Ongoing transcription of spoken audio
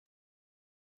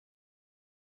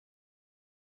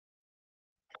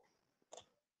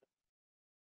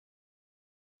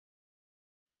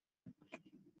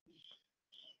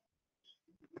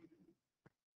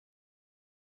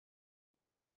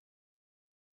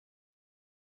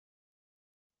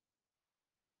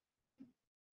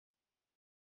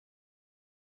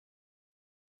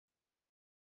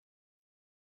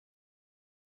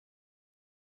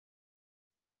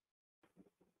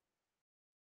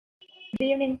Good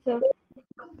evening, sir.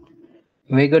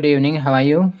 Very good evening. How are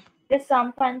you? Yes,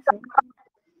 I'm fine, sir.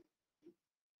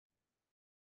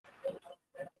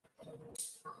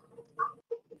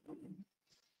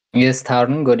 Yes,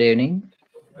 Tharun. Good evening.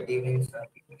 Good evening, sir.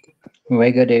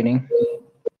 Very good evening.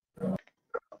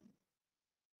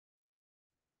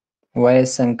 Why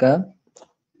is Shankar?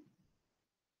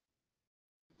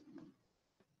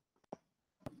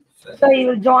 So you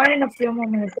will join in a few more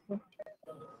minutes, sir.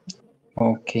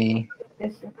 Okay.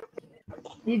 Yes, sir.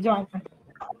 You join.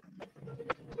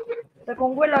 So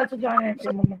Kongu will also join in a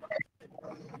few more minutes.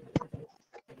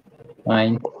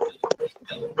 Fine.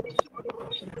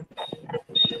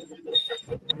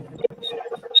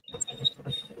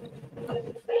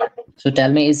 So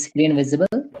tell me, is screen visible?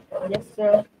 Yes,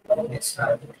 sir. Yes,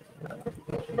 sir.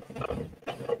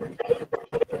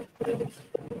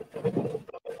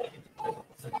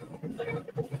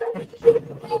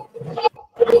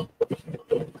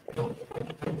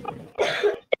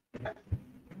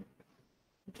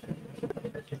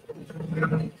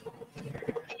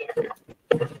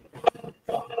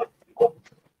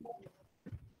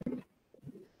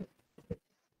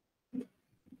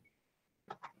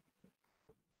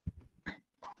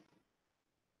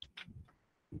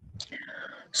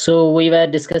 So we were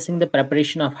discussing the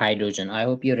preparation of hydrogen. I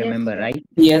hope you Yes, remember, sir. right?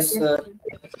 Yes, Yes, sir.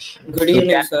 sir. Good So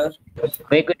evening, sir.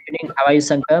 very good evening. How are you,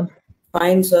 Shankar?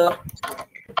 Fine, sir.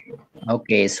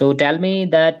 Okay. So tell me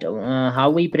that how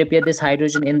we prepare this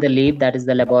hydrogen in the lab. That is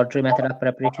the laboratory method of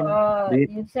preparation. Do you,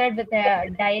 You said with a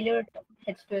dilute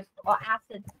H2S or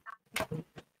acid,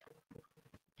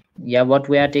 yeah, what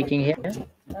we are taking here?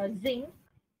 zinc.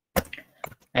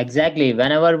 Exactly.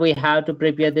 Whenever we have to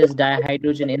prepare this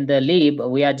dihydrogen in the lab,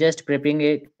 we are just preparing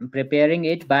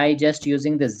it by just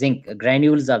using the zinc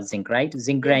granules of zinc, right?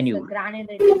 Zinc Yes, granule.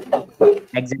 granulated.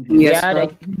 Exactly. We Yes, are sir.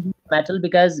 actually metal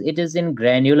because it is in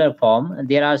granular form.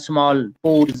 There are small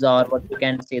pores or what you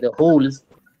can say the holes.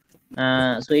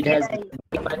 So it has Yeah,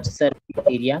 very much surface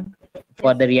area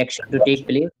for yes, the reaction to take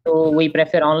place. So we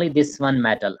prefer only this one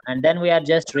metal, and then we are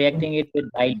just reacting it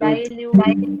with dilute,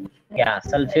 dilute. yeah,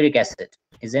 sulfuric acid,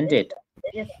 isn't it?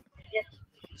 Yes,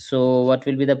 So what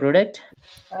will be the product?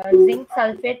 zinc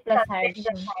sulfate plus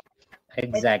hydrogen.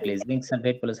 Exactly, H2. zinc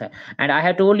sulfate plus. And I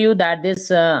have told you that this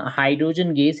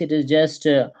hydrogen gas, it is just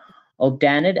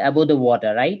obtained above the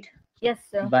water, right? Yes,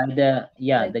 sir. By the,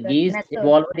 yeah, Like the that gas method.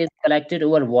 evolved is collected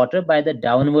over water by the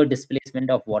downward displacement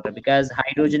of water, because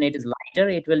hydrogen, it is lighter,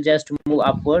 it will just move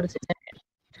upwards,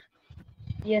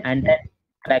 Yes, and then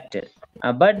collected.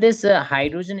 But this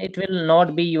hydrogen, it will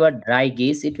not be your dry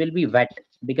gas, it will be wet,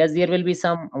 because there will be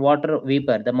some water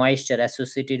vapor, the moisture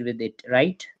associated with it,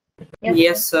 right? yes,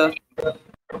 Yes, sir.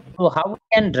 So how we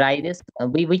can dry this?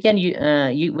 We can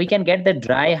get the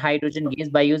dry hydrogen gas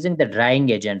by using the drying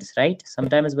agents, right?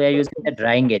 Sometimes we are using the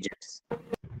drying agents.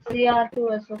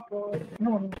 Cr2SO4.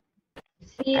 No.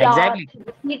 Cr Exactly.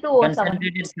 C2O7.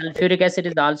 Concentrated sulfuric acid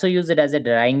is also used as a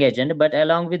drying agent, but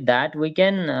along with that, we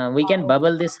can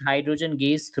bubble this hydrogen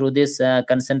gas through this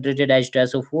concentrated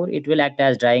H2SO4. It will act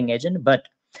as drying agent, but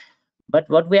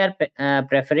what we are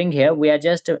preferring here, we are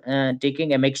just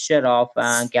taking a mixture of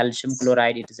calcium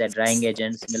chloride. It is a drying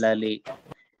agent. Similarly,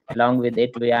 along with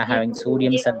it, we are having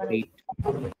sodium C2O7. sulfate,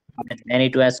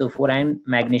 Na2SO4, and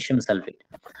magnesium sulfate.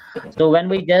 So when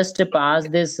we just pass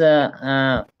this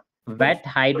wet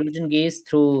hydrogen gas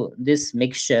through this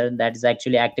mixture, that is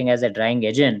actually acting as a drying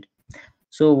agent.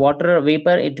 So water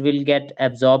vapor, it will get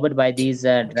absorbed by these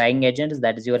drying agents.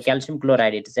 That is your calcium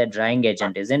chloride. It is a drying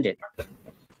agent, isn't it?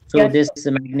 So Yes, this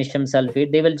magnesium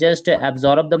sulfate, they will just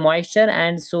absorb the moisture,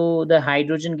 and so the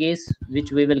hydrogen gas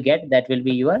which we will get, that will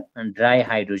be your dry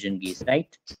hydrogen gas,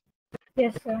 right?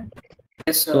 yes, sir.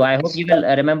 Yes, So sir. I hope you will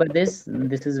remember this.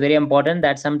 This is very important,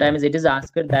 that sometimes it is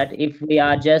asked that if we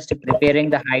are just preparing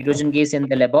the hydrogen gas in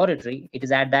the laboratory, it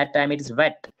is at that time it is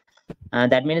wet.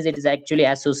 That means it is actually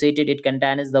associated, it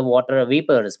contains the water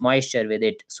vapors, moisture with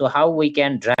it. So how we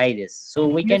can dry this? So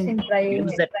we can Using drying.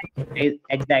 use that,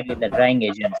 exactly, the drying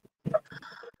agents.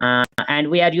 And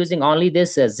we are using only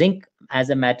this zinc as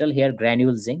a metal here,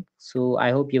 granule zinc. So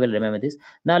I hope you will remember this.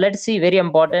 Now let's see, very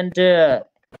important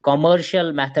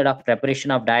commercial method of preparation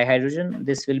of dihydrogen.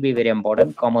 This will be very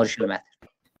important, commercial method.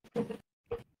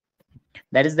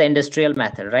 That is the industrial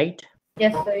method, right?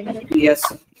 Yes, sir. Yes,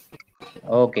 sir.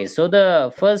 Okay, so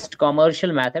the first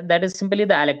commercial method, that is simply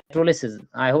the electrolysis.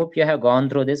 I hope you have gone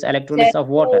through this electrolysis of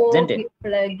water, isn't it?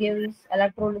 Gives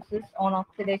electrolysis on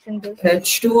oxidation.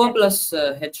 H2O plus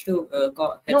H2,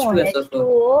 No, H2SO4.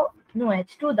 H2O. No,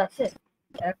 H2, that's it.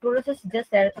 Electrolysis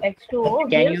just H2O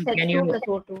Can gives you H2 plus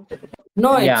O2.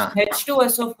 No, it's Yeah.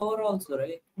 H2SO4 also,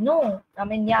 right? No, I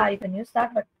mean, yeah, you can use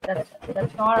that, but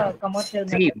that's not a commercial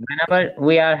See, method. whenever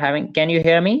we are having, can you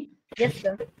hear me? Yes,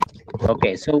 sir.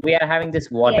 Okay, so we are having this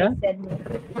Yeah, water I said no.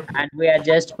 and we are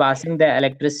just passing the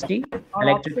electricity, On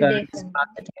electric current is oxidation.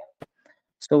 passed here.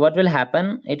 So what will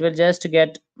happen? It will just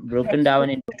get broken down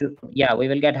H2. into, yeah, we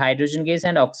will get hydrogen gas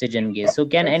and oxygen gas. So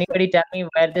can Yes, sir. anybody tell me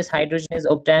where this hydrogen is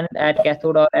obtained, at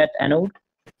cathode or at anode?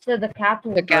 So the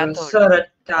cathode. The cathode. Sir, at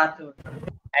cathode.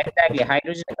 Exactly,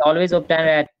 hydrogen is always obtained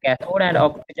at cathode and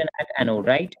oxygen at anode,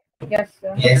 right? Yes,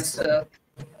 sir. Yes, sir.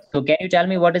 So can you tell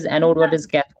me what is anode, what is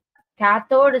cathode?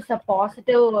 Cathode is a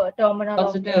positive terminal of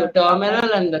Positive the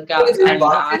terminal and the Is it and the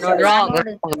positive? anode. Wrong. Anode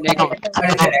is Wrong. negative. What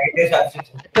is the negative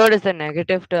substitution? Cathode is the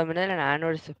negative terminal and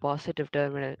anode is the positive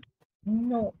terminal.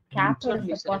 No, That's what cathode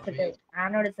we is a said, positive.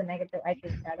 Anode is a negative. I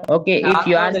think I don't know. Okay, if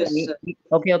you are Cathode is- saying,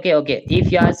 okay.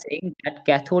 If you are saying that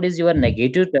cathode is your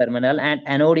negative terminal and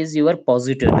anode is your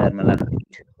positive terminal,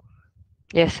 right?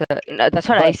 Yes, sir. No, that's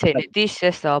what I But- said. It is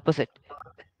just the opposite.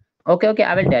 Okay,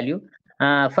 I will tell you.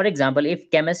 For example, if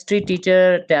chemistry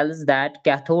teacher tells that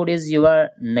cathode is your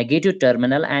negative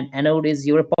terminal and anode is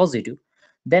your positive,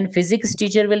 then physics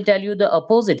teacher will tell you the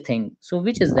opposite thing. So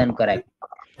which is then correct?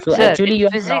 So Sir, actually, in you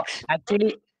have not,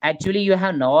 physics, actually you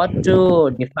have not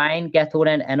to define cathode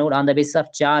and anode on the basis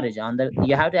of charge.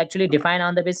 You have to actually define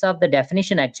on the basis of the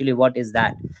definition. Actually, what is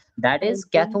that? That is,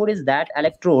 cathode is that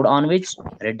electrode on which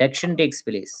reduction takes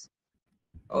place.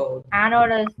 Oh,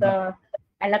 Anode is the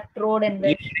electrode in You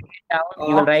which write it down,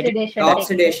 you will write it. oxidation,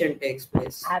 oxidation takes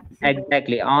place. Absolutely.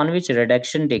 Exactly, on which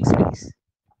reduction takes place.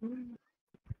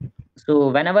 So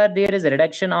whenever there is a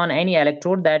reduction on any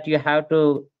electrode, that you have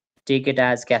to take it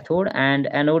as cathode, and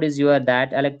anode is your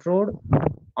that electrode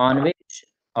on which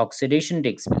oxidation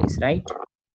takes place, right?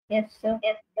 Yes, sir.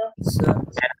 Sir.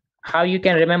 How you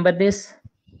can remember this?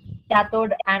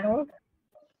 Cathode, anode.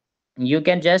 You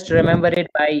can just remember it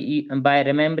by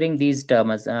remembering these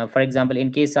terms. For example,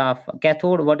 in case of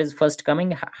cathode, what is first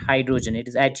coming? Hydrogen. It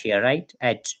is H here, right?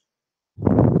 H.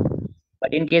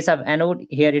 But in case of anode,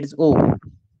 here it is O.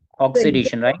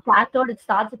 Oxidation, right? Cathode, it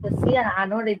starts with a C, and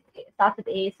anode, it starts with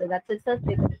A. So that's it, sir.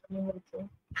 You can remember it, sir.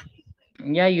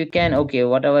 Yeah, you can. Okay,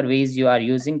 whatever ways you are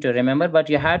using to remember, but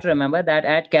you have to remember that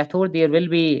at cathode there will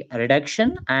be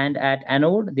reduction, and at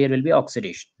anode there will be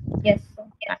oxidation. Yes, sir.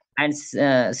 And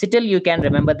still you can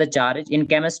remember the charge. In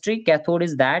chemistry, cathode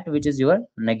is that which is your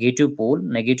negative pole,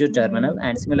 negative terminal,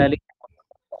 and similarly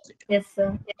positive. Yes,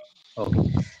 sir.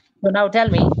 Okay. So now tell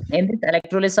me, in this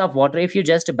electrolysis of water, if you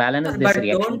just balance this But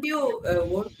reaction, don't you,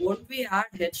 won't we add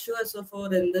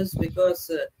H2SO4 in this,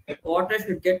 because water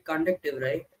should get conductive,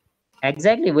 right?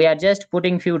 exactly, we are just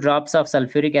putting few drops of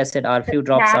sulfuric acid or few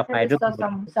drops of Catalyst or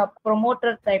hydrochloric. some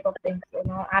promoter type of things,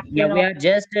 Actually, Yeah,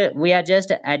 we are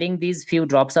just adding these few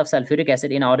drops of sulfuric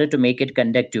acid in order to make it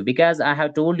conductive, because I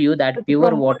have told you that It's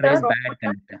pure water is promoter. bad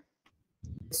conductor.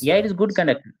 Yeah, it is good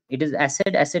conductor. It is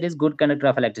acid. Acid is good conductor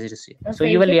of electricity. So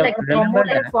you is will it like a remember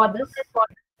promoter that. for this?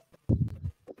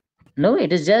 No,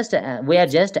 it is just we are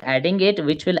just adding it,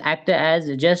 which will act as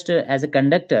just as a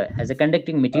conductor, as a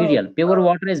conducting material. Pure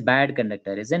water is bad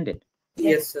conductor, isn't it?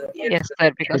 Yes, sir. yes,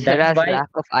 sir, because So it that's has why lack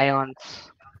of ions.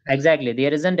 exactly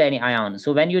there isn't any ion.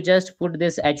 So when you just put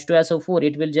this H2SO4,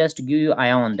 it will just give you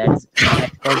ion, that is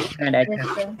H positive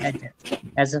and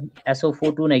Yes, sir.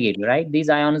 SO4 2 negative, right? These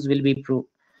ions will be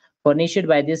furnished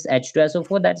by this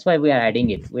H2SO4. That's why we are adding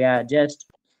it. We are just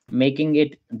making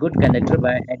it good conductor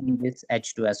by adding this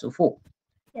H2SO4.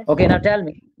 Yes, Okay, sir. now tell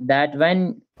me that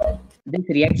when this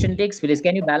reaction takes place,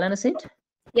 can you balance it?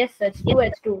 Yes, sir. It's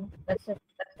 2H2. That's it.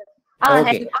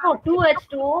 Okay.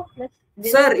 2H2.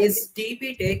 Sir, is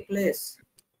TP take place?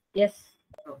 Yes.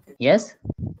 Okay. Yes.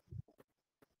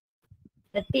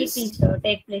 The TP, sir,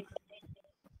 take place.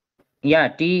 Yeah,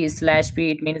 T/P,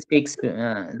 it means takes,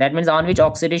 that means on which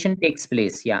oxidation takes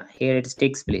place. Yeah, here it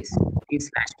takes place.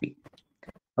 T/P.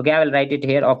 Okay, I will write it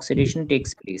here. Oxidation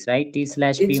takes place, right? T/P It's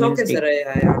means okay, take. sir.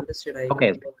 I understood.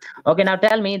 Okay. Okay, now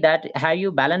tell me that have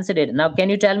you balanced it? Now, can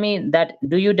you tell me that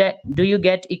do you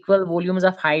get equal volumes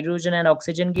of hydrogen and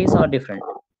oxygen gas or different?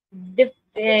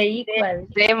 Equal.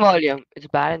 Same volume. It's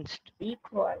balanced.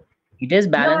 Equal. It is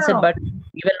balanced, No. but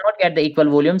you will not get the equal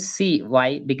volumes. See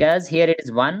why? Because here it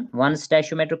is one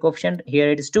stoichiometric coefficient,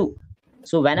 here it is 2.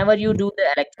 So whenever you do the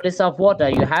electrolysis of water,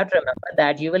 you have to remember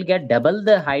that you will get double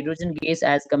the hydrogen gas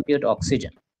as compared to oxygen.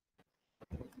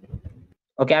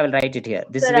 Okay, I will write it here.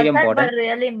 This So is very does that important.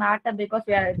 really matter, because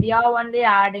we are only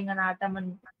adding an atom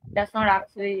and does not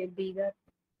actually be there.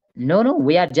 No,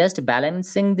 we are just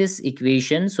balancing this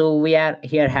equation. So we are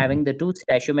here having the two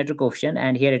stoichiometric coefficient,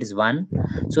 and here it is 1.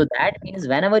 So that means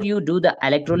whenever you do the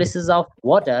electrolysis of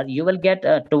water, you will get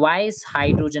twice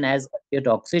hydrogen as compared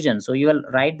to oxygen. So you will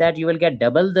write that you will get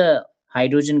double the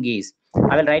hydrogen gas.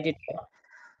 I will write it here,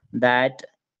 that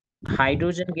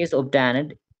hydrogen gas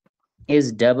obtained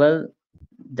is double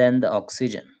than the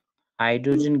oxygen.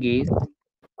 Hydrogen gas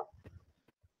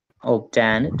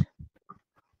obtained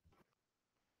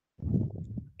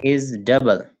is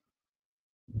double,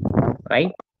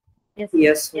 right? Yes.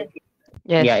 Yes, sir.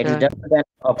 Yes, Yeah, it is sir. double than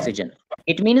oxygen.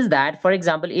 It means that, for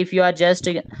example, if you are just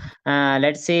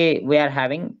let's say we are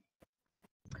having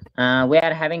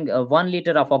 1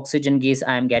 liter of oxygen gas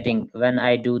I am getting when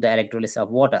I do the electrolysis of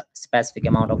water, specific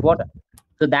amount of water.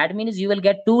 So that means you will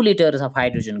get 2 liters of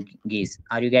hydrogen gas.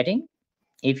 Are you getting?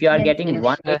 If you are Yes. getting Yes,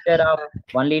 one sir. liter of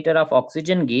 1 liter of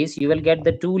oxygen gas, you will get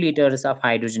the 2 liters of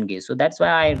hydrogen gas. So that's why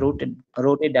I wrote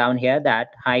it down here,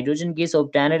 that hydrogen gas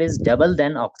obtained is double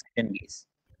than oxygen gas.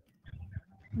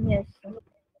 Yes.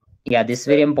 Yeah, this is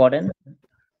very important.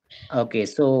 Okay,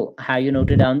 so have you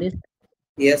noted down this?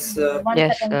 Yes, sir. One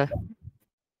Yes, second. sir.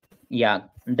 Yeah.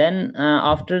 Then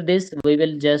after this, we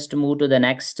will just move to the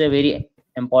next very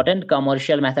important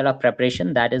commercial method of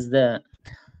preparation. That is the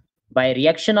by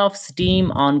reaction of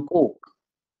steam on coke.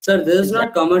 Sir, this is Is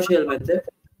not commercial method.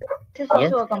 This is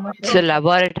yes? also a commercial. It's a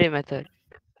laboratory method.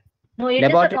 No, it is a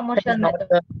Laboratory commercial method is not method.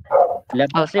 the Oh,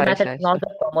 laboratory sorry, method sorry, is not sir.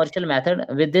 the commercial method.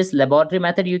 With this laboratory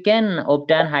method, you can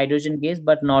obtain hydrogen gas,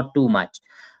 but not too much.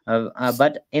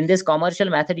 But in this commercial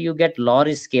method, you get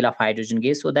large scale of hydrogen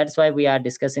gas. So that's why we are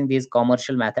discussing these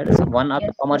commercial methods. One of the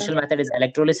Yes, commercial sir. method is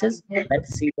electrolysis. Yes.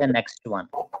 Let's see the next one.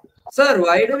 Sir,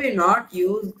 why do we not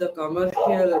use the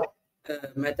commercial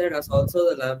method as also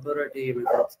the laboratory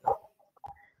method, sir?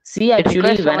 See, It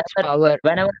requires actually, so much power.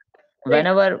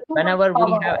 whenever we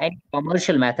power. have any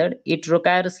commercial method, it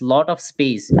requires lot of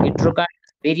space. It requires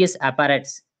various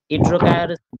apparatus. It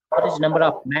requires large number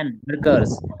of men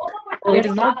workers. So it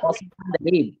is not possible in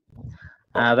the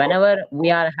lab. Whenever we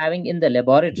are having in the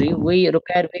laboratory, we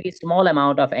require very small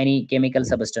amount of any chemical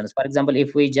substance. For example,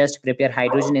 if we just prepare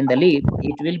hydrogen in the lab,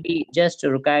 it will be just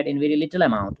required in very little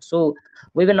amount. So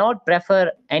we will not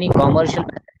prefer any commercial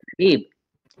method in the lab.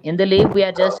 In the lab, we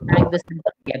are just having the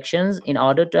simple reactions in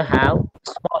order to have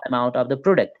small amount of the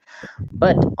product.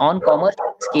 But on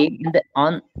commercial scale, in the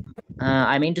on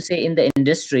I mean to say in the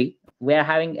industry, we are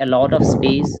having a lot of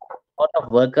space, lot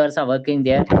of workers are working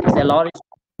there. It's a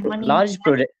Money. large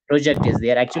project is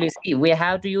there. Actually, see, we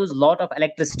have to use lot of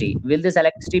electricity. Will this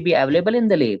electricity be available in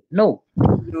the lab? No.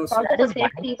 No, It's sir. also That for is why,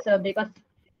 safety, sir, because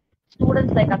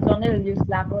students like us only will use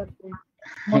laboratory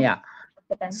most yeah. of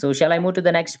the time. So shall I move to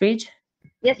the next page?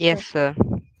 Yes, Yes, sir.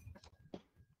 sir.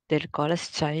 They'll call us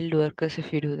child workers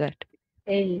if you do that.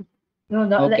 Hey. No,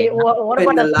 no. Okay. What In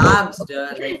about the the labs, school?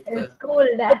 sir, like In school,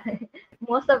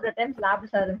 most of the times labs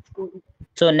are in school.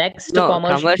 So next No,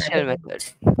 commercial commercial method, method.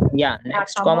 yeah, Yeah,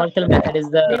 next commercial commercial. method is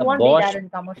the We won't be Bosch. there in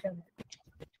commercial.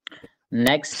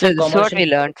 Next So this is what commercial we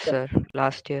method learned, is the sir,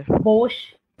 last year. Bosch.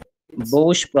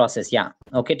 Bosch process. Yeah.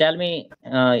 Okay. Tell me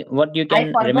what you I can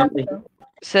forgot, remember. sir.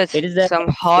 So it's It is the some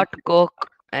hot coke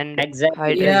and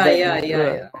exactly. It is yeah, the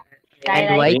hydrogen yeah. and I like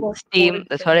re- white Coke steam.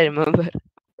 That's what I remember.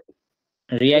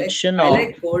 reaction I of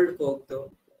like cold coke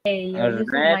though. Hey, you're using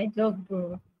red my joke,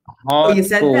 bro. Oh, you hot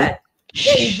said coke that.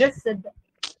 Yeah, you just said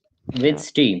that. with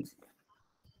steam.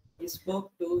 You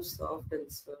spoke too soft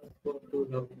and spoke too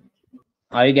low.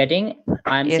 Are you getting?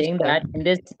 I'm Yes, saying sir. that in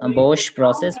this Bosch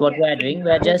process, what we are doing,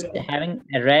 we are just having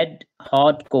a red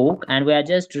hot coke and we are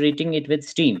just treating it with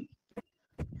steam.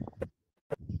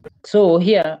 So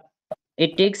here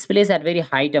it takes place at very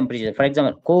high temperature. For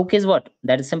example, coke is what?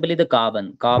 That is simply the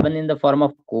carbon. Carbon in the form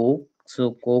of coke.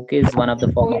 So coke is one of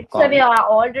the form of So we carbon. are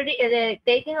already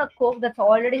taking a Coke that's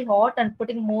already hot and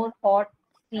putting more hot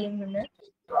steam in it.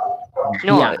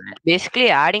 No, Yeah, basically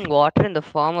adding water in the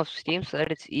form of steam so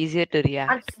that it's easier to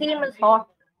react. And steam is hot.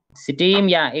 steam.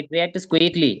 Yeah, it reacts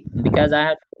quickly because I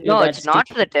have told you No, that it's steam. not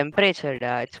for the temperature,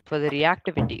 it's for the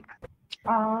reactivity.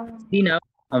 See now,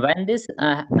 when this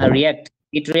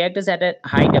it reacts at a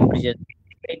high temperature.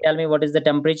 Tell me what is the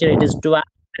temperature? It is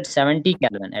 1270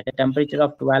 Kelvin at a temperature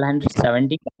of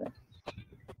 1270 Kelvin.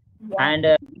 Wow.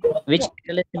 And which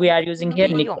catalyst we are using here?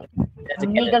 Nickel. As a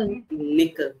catalyst. Niggle.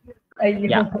 Nickel.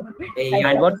 Yeah. Hey,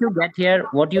 And yo. what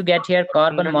you get here,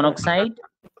 carbon monoxide and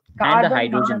the Carbon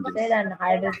hydrogen monoxide gas. and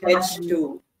hydrogen.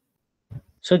 H2.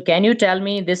 So can you tell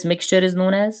me this mixture is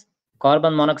known as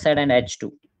carbon monoxide and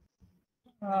H2?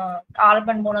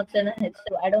 Carbon monoxide and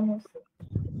H2. I don't know.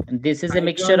 This is a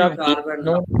mixture of Carbon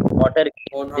no water.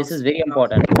 This is very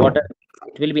important. Water.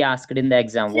 It will be asked in the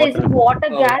exam. So isn't water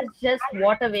Oh. gas just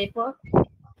water vapor?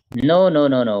 No, no,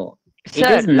 no, no. It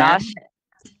Sir, is not. last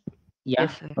Yeah.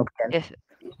 yes, sir. Okay. Yes, sir.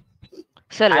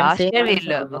 Sir, I'm last saying. year we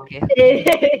Answer, bro. okay.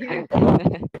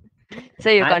 So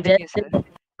you I'm continue, just. sir.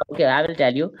 Okay, I will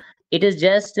tell you. It is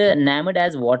just named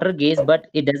as water gas, but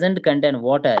it doesn't contain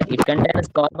water. It contains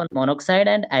carbon monoxide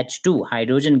and H2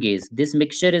 hydrogen gas. This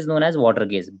mixture is known as water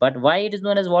gas. But why it is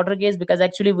known as water gas? Because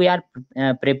actually we are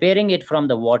preparing it from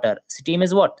the water. Steam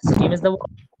is what? Steam is the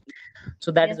water.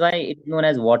 So that is Yes. why it's known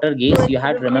as water So gas. You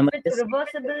have to remember if it's this.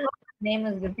 reversible, name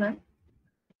is given.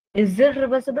 Is it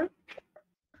reversible?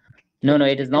 No, no,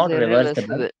 it is It is not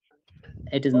reversible. irreversible.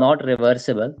 It is not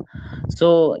reversible.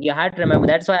 So you have to remember.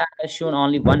 That's why I have shown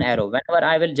only one arrow. Whenever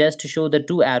I will just show the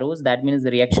two arrows, that means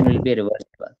the reaction will be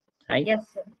reversible, right? Yes,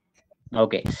 sir.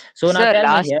 Okay. So now Sir,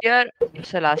 tell me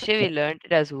here. last year we learned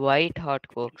it as white hot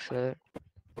coke, sir.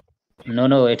 No,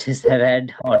 no, it is a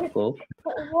red hot coke.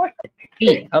 What?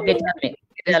 See, okay, tell me.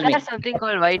 Is Tell there me. something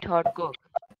called white hot coke?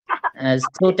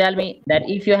 So tell me that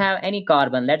if you have any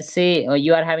carbon, let's say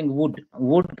you are having wood.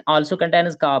 Wood also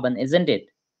contains carbon, isn't it?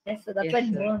 Yes, sir. That's Yes, why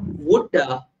it sir. burns. Wood.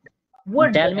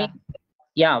 Wood. Tell me.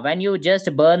 Yeah, when you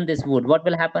just burn this wood, what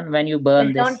will happen when you burn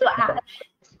Will turn this? to ash.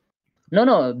 No,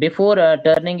 no. Before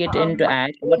turning it into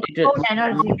ash, what it Out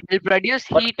energy. It will produce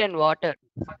What- heat and water.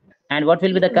 and what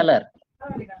will be the color?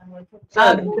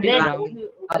 Sir, Red. brown.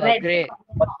 Red. Gray.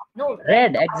 No,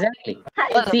 Red, exactly.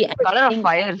 Oh, the See, color of anything,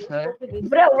 fire, sir.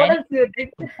 Bro, what Any- else you did?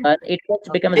 it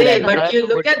just becomes Hey, red. but you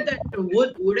Right. look at that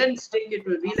wooden stick, it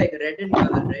will be like red in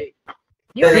color, right?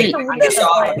 You See, hit the wood on the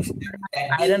fire.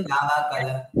 Iron, lava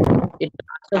color. it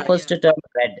also first turn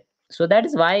red. So that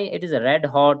is why it is a red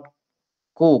hot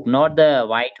coke, not the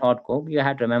white hot coke. You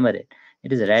have to remember it.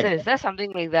 It is Sir, red. is there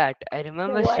something like that? I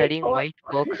remember White studying hot. white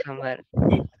coke somewhere.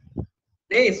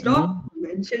 Hey, stop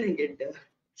mentioning it.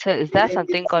 Sir, is there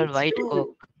something called white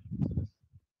coke?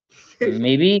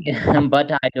 Maybe,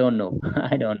 but I don't know.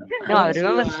 I don't know. No, I Don't you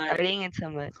remember are- studying it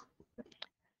somewhere.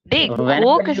 Hey, Whenever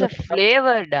Coke is you- a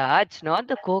flavor, da. It's not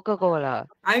the Coca-Cola.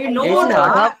 I know, It's da.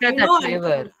 adopted I that know.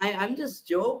 flavor. I'm just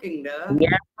joking, da.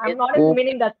 Yeah, I'm it's not coke, even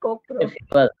meaning that coke, bro. a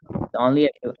fuel. It's only a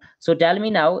fuel. So tell me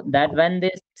now that when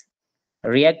this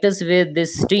reacts with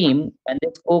this steam, when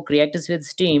this coke reacts with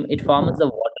steam, it forms the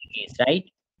water gas, right?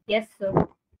 Yes, sir.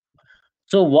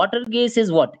 So water gas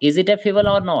is what? Is it a fuel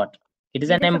or not? It is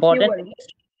It an is a important fuel.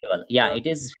 fuel. Yeah, it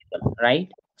is fuel, right?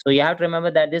 So you have to remember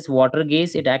that this water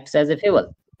gas, it acts as a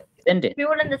fuel, isn't it?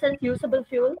 Fuel in the sense usable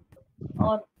fuel,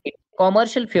 or It's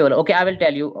commercial fuel. Okay, I will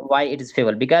tell you why it is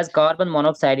fuel. Because carbon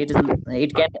monoxide, it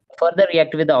can further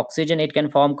react with the oxygen. It can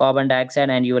form carbon dioxide,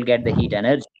 and you will get the heat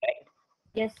energy, right?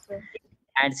 yes, sir.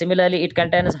 And similarly, it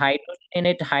contains hydrogen in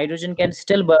it. Hydrogen can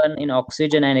still burn in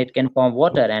oxygen, and it can form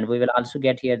water, and we will also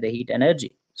get here the heat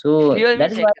energy. So Fuel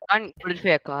that means is like why. you can't put it for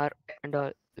a car and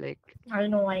all. Like I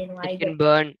know, I it get. can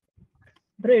burn.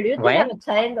 Bro, do you think Why? I'm a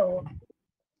child or?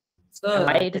 Sir,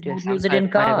 Why it is That you're not some used kind in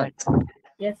of my bad. cars?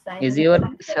 Yes, I Is know. your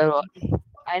Sir,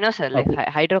 I know, sir. Like okay?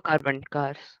 hydrocarbon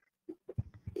cars.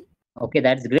 Okay,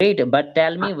 that's great. But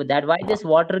tell me that why this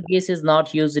water gas is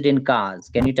not used in cars?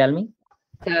 Can you tell me?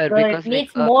 Sir, Bro, it because like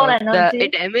needs more energy.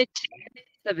 it emits.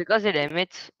 Sir, because it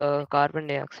emits carbon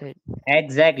dioxide.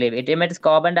 Exactly. It emits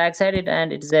carbon dioxide,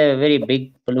 and it's a very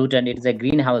big pollutant. It is a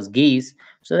greenhouse gas.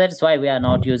 So that's why we are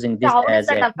not using So this how does as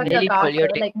that a. affect the Highly car, sir?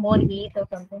 polluting. Like more heat or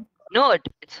something? No,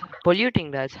 it's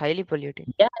polluting. That's highly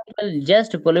polluting. Yeah, it will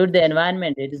just pollute the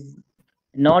environment. It is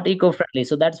not eco-friendly.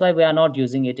 So that's why we are not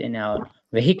using it in our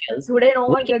vehicles. Today, no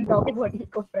We one can talk about we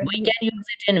eco-friendly. can use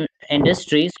it in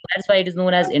industry. So that's why it is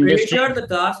known as I'm pretty industry. sure the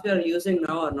cars we are using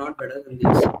now are not better than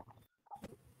this.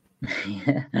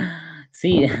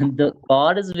 See, the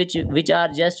cars which are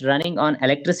just running on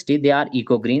electricity, they are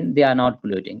eco-green. They are not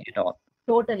polluting at all.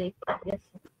 Totally. Yes.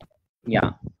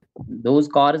 Yeah, those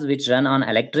cars which run on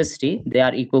electricity, they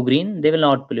are eco-green. They will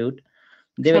not pollute.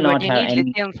 They Sir, will but not you have need any.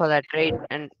 lithium for that, right?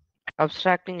 And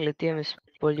abstracting lithium is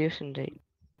pollution, right?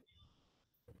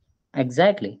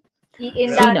 Exactly. See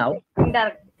Indirect. now,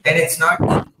 Indirect. Then it's not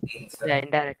green, sir. Yeah,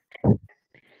 indirect.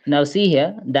 now see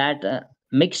here that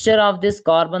mixture of this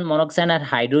carbon monoxide and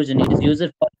hydrogen, it is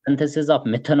used for synthesis of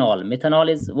methanol. Methanol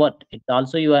is what? It's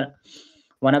also your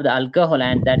one of the alcohol,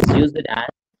 and that is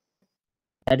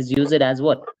used as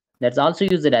what? That's also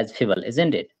used as fuel,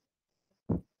 isn't it?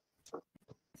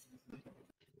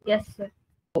 Yes, sir.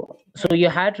 So you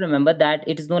have to remember that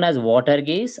it is known as water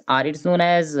gas, or it's known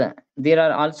as there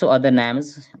are also other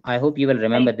names. I hope you will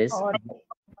remember this. Or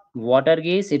Water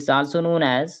gas, it's also known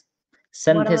as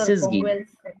whatever synthesis gas. Congo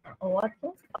said. Or what?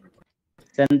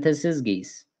 Sir? Synthesis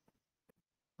gas.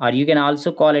 or you can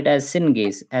also call it as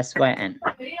syngas, SYN.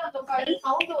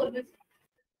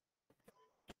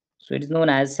 So it is known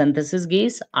as synthesis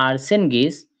gas or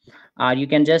syngas, or you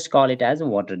can just call it as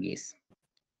water gas.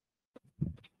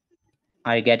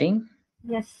 Are you getting?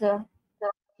 Yes, sir.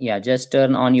 Yeah, just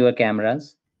turn on your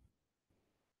cameras.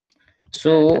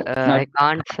 So now, I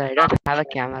can't, sir. I don't have a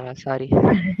camera. Sorry.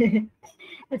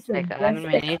 It's the Like I'm in best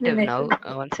my native now.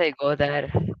 explanation. Once I go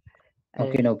there,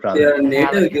 okay, no Your problem. I'll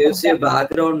have a native gives you camera.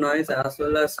 background noise as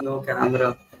well as no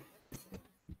camera.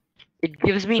 It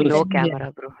gives me So no see,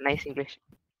 camera, bro. Nice English.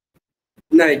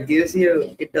 No, it gives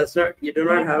you. It does not. You do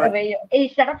not That's have the a. way hey,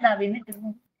 shut up, Naveen.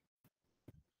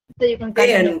 So you can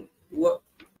Hey, continue. and what?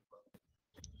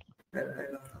 I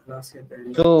lost your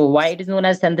pen. so why it is known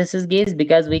as synthesis gas?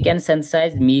 Because we can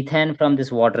synthesize methane from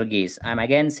this water gas. I'm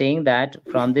again saying that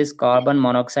from this carbon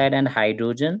monoxide and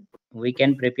hydrogen, we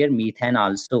can prepare methane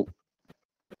also,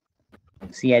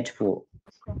 CH4. So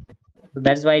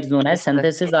that's why it's known as Yes, sir.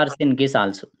 synthesis or syngas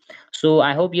also. So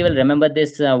I hope you will remember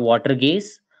this water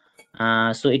gas.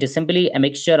 So it is simply a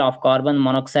mixture of carbon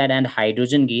monoxide and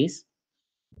hydrogen gas.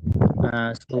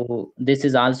 So this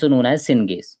is also known as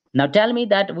syngas. Now tell me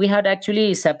that we have to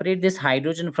actually separate this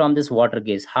hydrogen from this water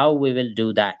gas. How we will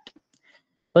do that?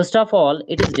 First of all,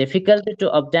 it is difficult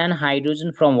to obtain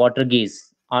hydrogen from water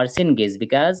gas or syngas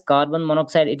because carbon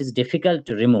monoxide it is difficult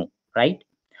to remove, right?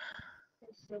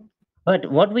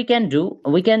 But what we can do,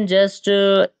 we can just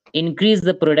increase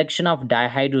the production of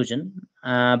dihydrogen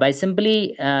by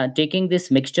simply taking this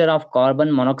mixture of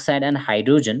carbon monoxide and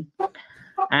hydrogen,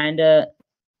 and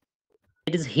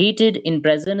it is heated in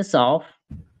presence of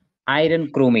iron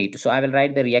chromate. So I will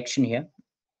write the reaction here.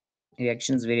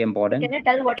 Reaction is very important. Can you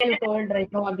tell what you told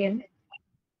right now again?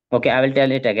 Okay, I will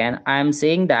tell it again. I am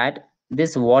saying that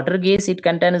this water gas it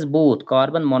contains both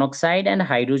carbon monoxide and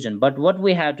hydrogen. But what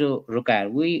we have to require,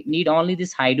 we need only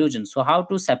this hydrogen. So how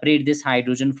to separate this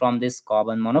hydrogen from this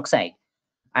carbon monoxide?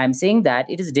 I am saying that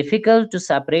it is difficult to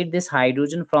separate this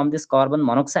hydrogen from this carbon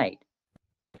monoxide.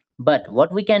 But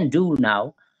what we can do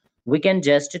now, we can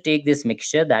just take this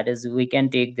mixture, that is we can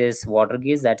take this water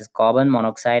gas, that is carbon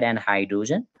monoxide and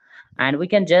hydrogen, and we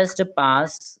can just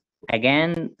pass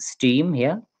again steam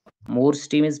here. More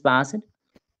steam is passed,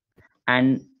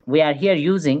 and we are here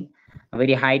using a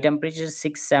very high temperature,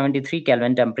 673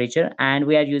 Kelvin temperature, and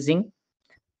we are using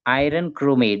iron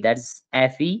chromate, that's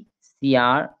FeCrO4,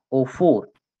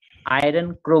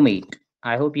 iron chromate.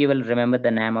 I hope you will remember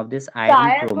the name of this So iron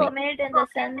iron chromate. chromate in the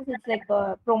sense it's like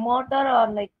a promoter or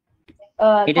like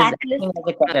It is catalyst. acting as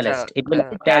a catalyst. It will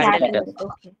It's act as a catalyst. catalyst.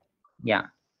 Okay. Yeah,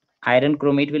 iron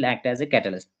chromate will act as a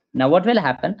catalyst. Now what will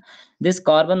happen? This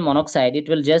carbon monoxide, it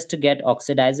will just get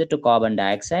oxidized to carbon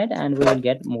dioxide, and we will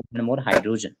get more and more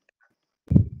hydrogen.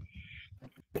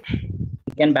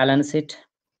 We can balance it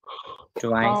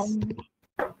twice.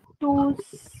 Two.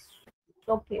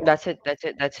 Okay. That's it. That's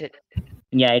it. That's it.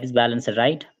 Yeah, it is balanced,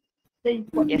 right?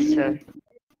 Yes, sir.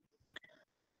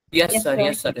 Yes, Yes, sir. sir.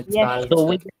 Yes, sir. It's Yes. balanced, So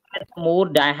we sir. get more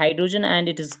dihydrogen, and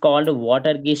it is called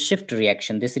water gas shift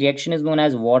reaction. This reaction is known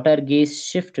as water gas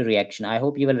shift reaction. I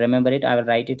hope you will remember it. I will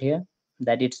write it here,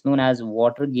 that it's known as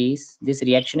water gas. This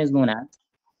reaction is known as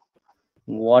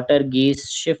water gas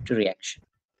shift reaction.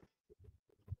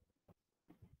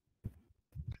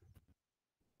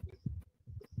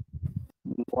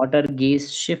 Water gas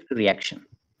shift reaction.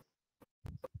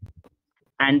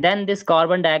 And then this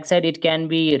carbon dioxide, it can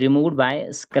be removed by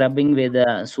scrubbing with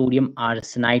a sodium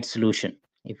arsenide solution.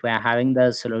 If we are having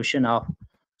the solution of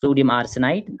sodium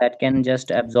arsenide, that can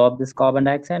just absorb this carbon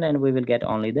dioxide, and we will get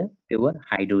only the pure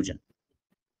hydrogen.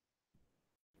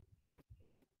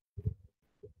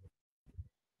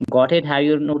 Got it? Have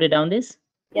you noted down this?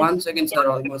 Yes. 1 second, sir.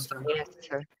 Almost done. Yes,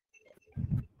 sir.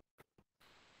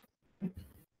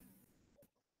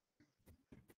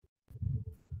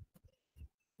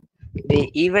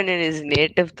 Even in his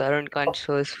native, Tarun can't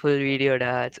show his full video,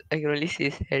 dad. I can only see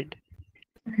his head.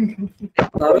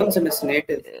 Tarun's in his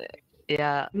native.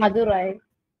 Yeah. Madurai.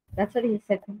 That's what he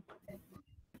said.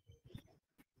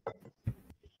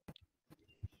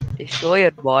 Show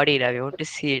your body, dad. We want to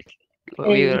see it. We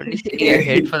Hey. were only seeing your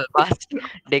head for the past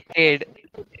decade.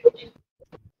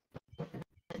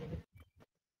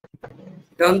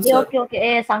 Done, Yeah, sir. okay, okay.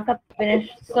 Hey, Sankar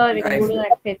finished. Sir, we can go to the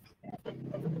next page.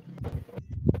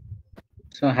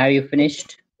 So have you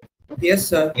finished? Yes,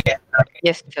 sir.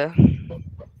 Yes, sir.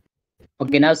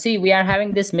 Okay, now see, we are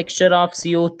having this mixture of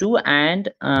CO2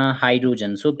 and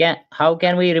hydrogen. So how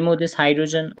can we remove this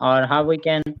hydrogen, or how we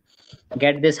can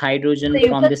get this hydrogen So you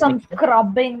from said this some mixture?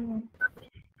 scrubbing.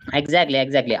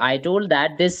 Exactly. I told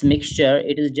that this mixture,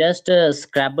 it is just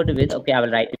scrubbed with, okay, I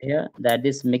will write it here, that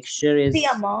this mixture is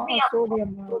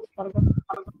Sodium,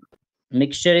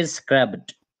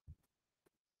 scrubbed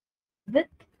with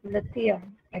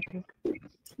lithium, I think.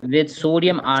 with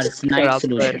sodium arsenide Rubber.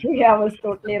 solution. Yeah, I was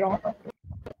totally wrong.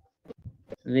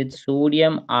 With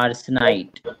sodium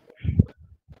arsenide.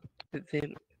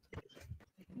 Vim-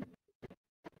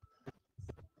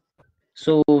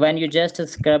 So when you just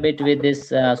scrub it with this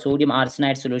sodium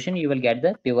arsenide solution, you will get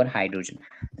the pure hydrogen.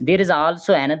 There is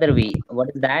also another way. What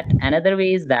is that? Another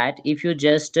way is that if you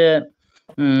just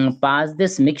pass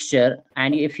this mixture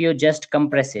and if you just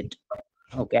compress it.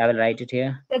 Okay, I will write it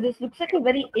here. So this looks like a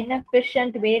very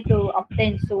inefficient way to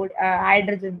obtain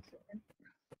hydrogen.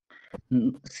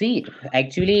 See,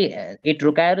 actually, it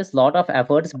requires lot of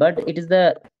efforts, but it is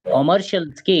the commercial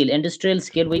scale, industrial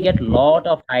scale. We get lot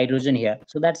of hydrogen here,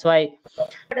 so that's why.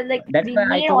 But like That's we why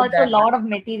I need told also a that. lot of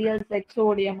materials like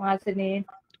sodium, arsenate.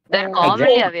 They're uh,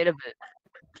 commonly Exactly. available.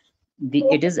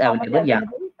 It is commonly available. Yeah,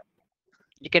 available.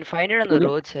 You can find it on the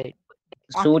sodium, roadside.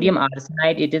 sodium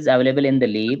arsenide. It is available in the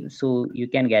lab, so you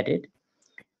can get it.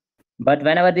 But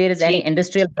whenever there is any See,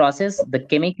 industrial process, the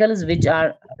chemicals which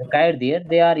are required there,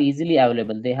 they are easily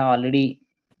available. They have already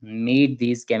made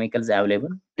these chemicals available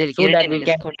they'll so get it that in a we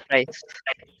can. discount price.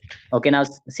 Okay, now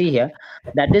see here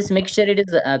that this mixture, it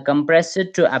is compressed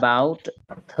to about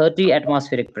 30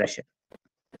 atmospheric pressure.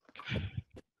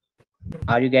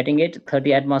 Are you getting it?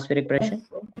 30 atmospheric pressure.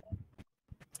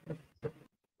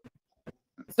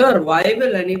 Sir, why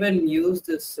will anyone use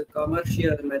this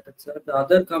commercial method, sir? The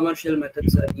other commercial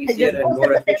methods are easier and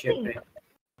more efficient, right?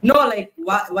 No, like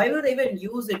why would they even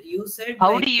use it? You said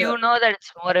How like do you know that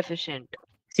it's more efficient?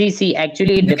 See,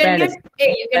 actually, it you can depends. get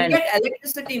you can get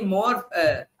electricity more.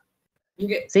 You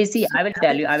get See, I will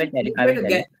tell you. easier to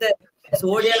get the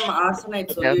sodium arsenide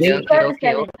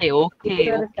Okay,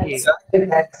 solution.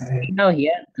 okay. Now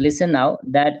here, listen now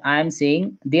that I am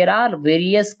saying there are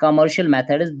various commercial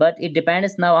methods, but it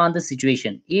depends now on the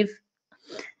situation. If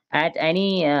at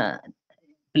any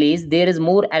place there is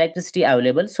more electricity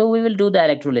available, so we will do the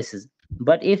electrolysis.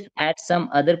 But if at some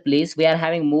other place we are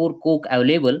having more coke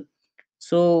available,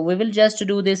 so we will just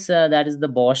do this. That is the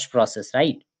Bosch process,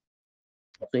 right?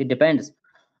 So it depends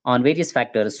on various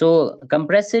factors. So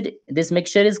compressed, this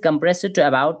mixture is compressed to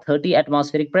about 30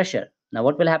 atmospheric pressure. Now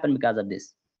what will happen because of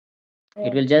this?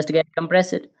 It will just get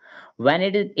compressed. When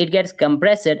it gets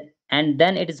compressed and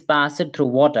then it is passed through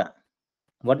water,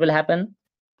 what will happen?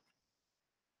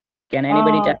 Can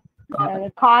anybody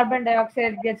tell? Carbon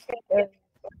dioxide gets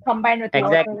combined with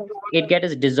Exactly. water. It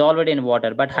gets dissolved in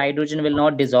water, but hydrogen will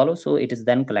not dissolve, so it is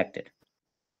then collected.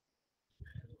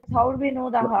 How do we know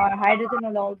the hydrogen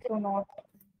will also not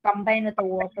combine with the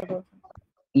water?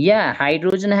 Yeah,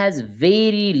 hydrogen has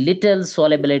very little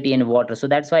solubility in water, so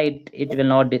that's why it will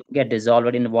not get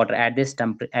dissolved in water at this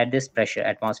at this pressure,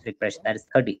 atmospheric pressure, that is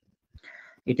 30.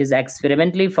 It is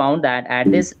experimentally found that at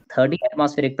this 30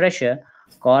 atmospheric pressure,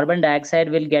 carbon dioxide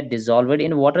will get dissolved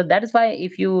in water. That is why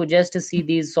if you just see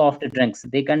these soft drinks,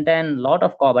 they contain a lot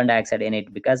of carbon dioxide in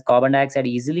it because carbon dioxide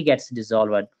easily gets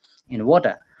dissolved in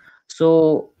water.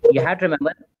 So you have to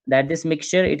remember that this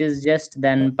mixture, it is just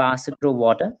then passed through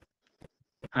water.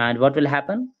 And what will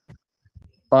happen?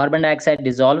 Carbon dioxide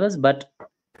dissolves, but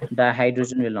the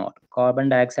hydrogen will not. Carbon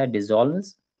dioxide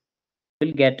dissolves,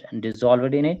 will get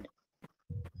dissolved in it,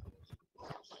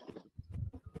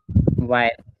 while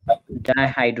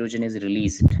dihydrogen is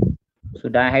released. So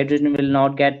dihydrogen will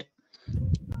not get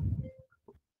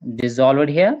dissolved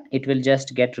here, it will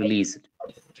just get released.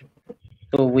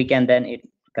 So we can then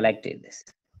collect this.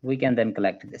 We can then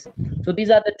collect this. So these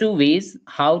are the two ways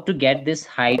how to get this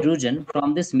hydrogen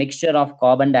from this mixture of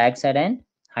carbon dioxide and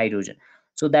hydrogen.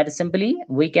 So that is simply,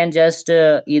 we can just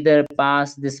either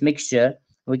pass this mixture,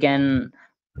 we can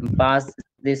pass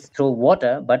this through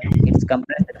water, but it's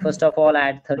compressed first of all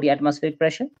at 30 atmospheric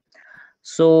pressure.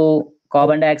 So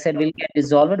carbon dioxide will get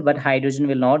dissolved, but hydrogen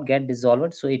will not get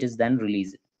dissolved, so it is then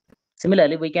released.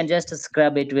 Similarly, we can just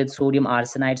scrub it with sodium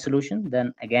arsenide solution,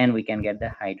 then again we can get the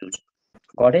hydrogen.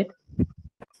 Got it?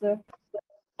 So,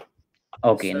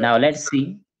 Okay, now let's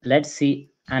see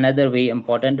another way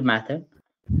important method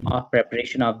of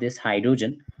preparation of this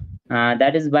hydrogen.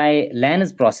 That is by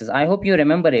Lenz process. I hope you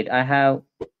remember it.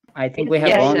 I think we have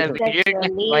Yes, gone sir, through. we did it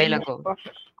like a while ago.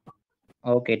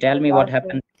 Okay, tell me what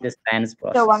happened in this Lenz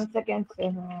So process. 1 second.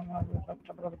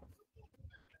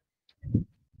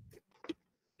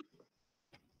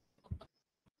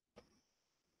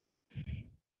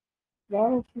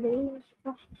 Yes, please.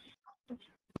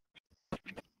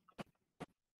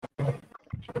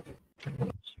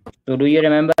 So do you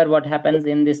remember what happens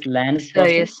in this Lanz Sir,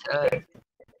 process? yes, sir.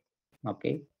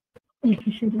 Okay. You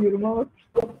remember?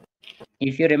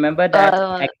 If you remember that,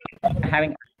 Uh,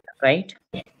 having right?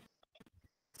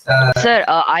 Sir,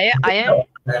 iron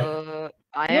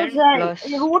No, plus sir.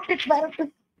 You wrote it by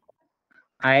the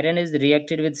Iron is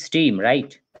reacted with steam,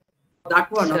 right?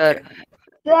 That one, Sir, okay.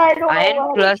 Sir, I don't iron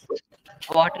know. plus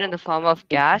water in the form of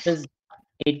gas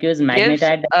It gives gives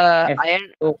magnetite. iron.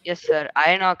 FeO. Yes, sir.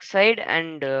 Iron oxide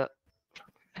and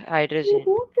hydrogen. You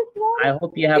wrote it wrong. I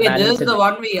hope you have Hey, this balanced is it. the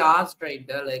one we asked, right?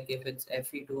 Like if it's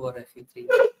Fe2 or Fe3.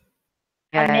 I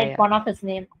Yeah, made yeah, fun of his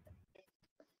name.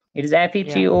 It is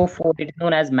Fe3O4. It is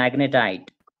known as magnetite.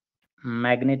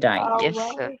 Magnetite. Yes,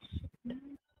 Well, sir.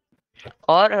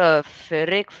 Or oh,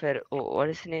 what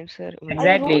is the name, sir?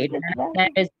 Exactly. wrote it well.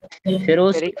 It is Ferric.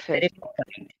 ferrous oxide.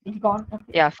 It's gone. Okay.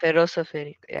 Yeah,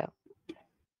 ferrosulfuric. Yeah.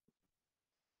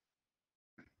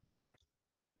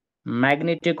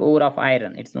 Magnetic ore of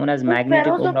iron. It's known as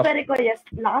magnetic ore of. Ferrosulfuric, yes.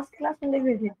 Last class only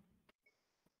we did.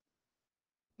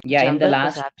 Yeah, in the Jambal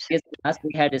was last absent. class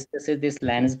we had discussed this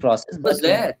Lanz process. Was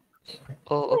there?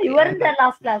 Oh, No, okay. you weren't there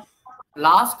last class.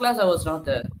 Last class I was not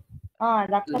there.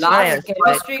 That class. Last Yes,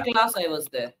 chemistry class I was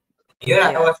there. Yeah,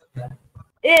 I Yeah. was there.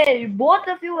 Hey, both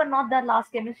of you were not there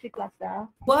last chemistry class.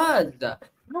 Was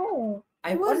No,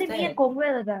 I was only me there. and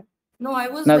Kongwe were there. No, I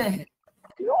was No. there.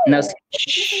 No. Now, Yes,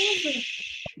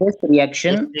 this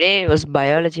reaction, Today was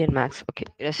biology and maths. Okay.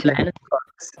 Yes, sir. Lanz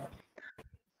process.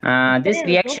 This There was no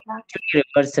reaction is class. actually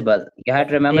reversible. You have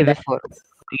to remember Day that before.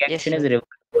 reaction Yes, is sir.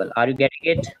 reversible. Are you getting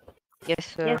it? Yes,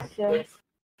 sir. Yes, sir.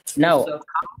 Now, So,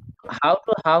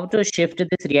 how to shift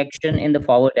this reaction in the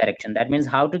forward direction? That means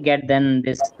how to get then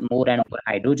this more and more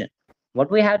hydrogen.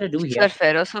 What we have to do Sir, here?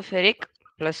 ferrosulfuric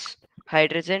plus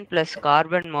hydrogen plus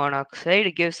carbon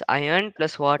monoxide gives iron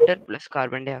plus water plus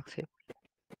carbon dioxide.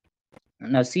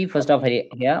 Now see first of all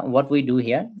here what we do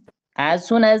here. As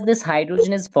soon as this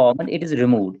hydrogen is formed, it is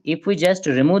removed. If we just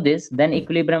remove this, then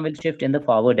equilibrium will shift in the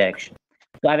forward direction.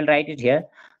 So I will write it here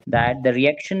that the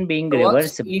reaction being what's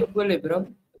reversible.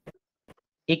 equilibrium?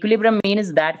 Equilibrium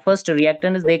means that first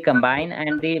reactants they combine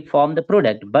and they form the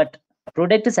product, but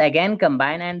product is again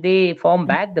combined and they form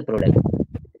back the product.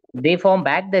 They form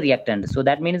back the reactant. So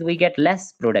that means we get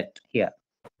less product here.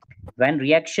 When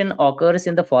reaction occurs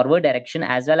in the forward direction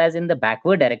as well as in the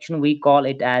backward direction, we call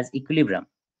it as equilibrium.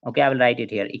 Okay, I will write it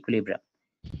here, equilibrium.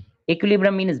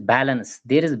 Equilibrium means balance.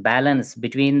 There is balance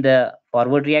between the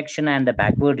forward reaction and the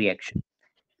backward reaction.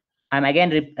 I'm again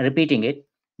repeating it,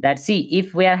 that see,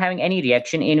 if we are having any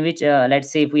reaction in which,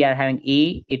 let's say if we are having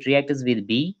A, it reacts with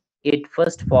B, it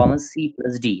first forms C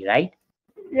plus D, right?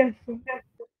 Yes, sir.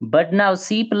 But now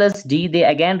C plus D, they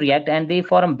again react and they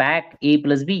form back A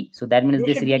plus B. So that means They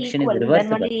this should be reaction is equal. Then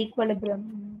reversible. only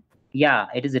equilibrium. Yeah,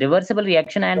 it is a reversible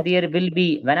reaction, and there will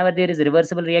be, whenever there is a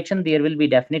reversible reaction, there will be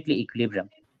definitely equilibrium,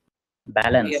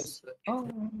 balance. Yes. Oh.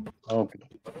 Okay.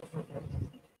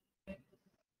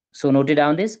 So note it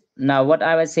down this. Now what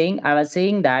I was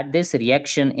saying that this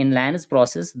reaction in Lanz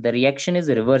process, the reaction is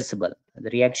reversible. The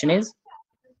reaction is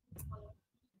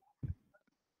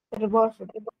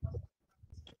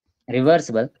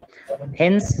reversible.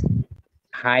 Hence,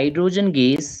 hydrogen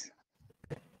gas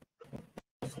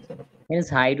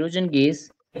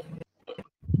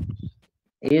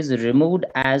is removed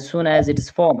as soon as it is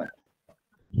formed.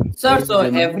 Sir, It is so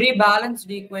removed. every balanced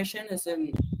equation is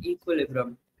in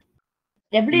equilibrium.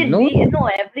 Every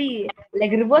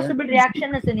like reversible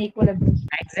reaction is in equilibrium.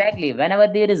 Exactly. Whenever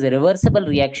there is a reversible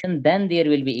reaction, then there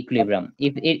will be equilibrium.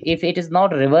 If it is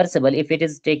not reversible, if it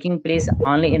is taking place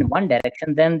only in one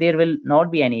direction, then there will not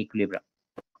be any equilibrium.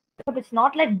 But it's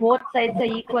not like both sides are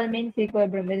equal means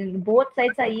equilibrium. When both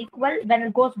sides are equal, when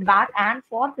it goes back and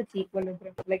forth, it's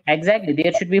equilibrium. Like Exactly.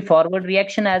 There should be forward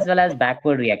reaction as well as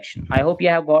backward reaction. I hope you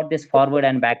have got this forward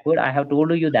and backward. I have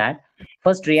told you that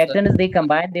first reactants they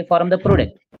combine, they form the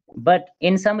product. But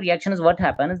in some reactions, what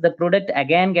happens? The product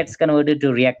again gets converted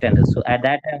to reactant. So at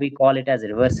that time, we call it as a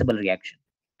reversible reaction.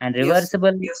 And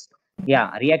reversible,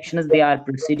 yeah, reactions they are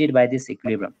preceded by this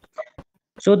equilibrium.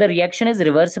 So the reaction is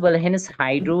reversible. Hence,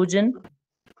 hydrogen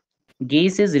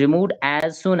gas is removed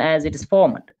as soon as it is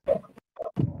formed.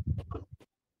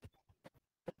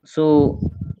 So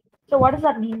what does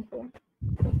that mean, sir?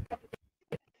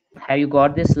 have you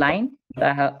got this line?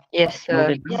 I have Yes, sir.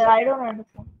 noted. Yeah, I don't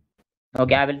understand.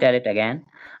 Okay, I will tell it again.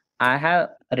 I have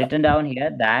written down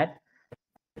here that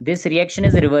this reaction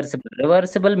is reversible.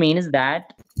 Reversible means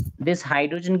that this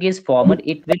hydrogen gas formed,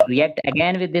 it will react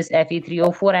again with this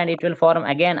Fe3O4 and it will form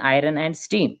again iron and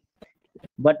steam.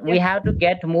 But we have to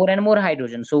get more and more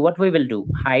hydrogen. So what we will do?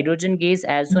 Hydrogen gas,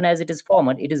 as soon as it is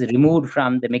formed, it is removed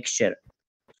from the mixture.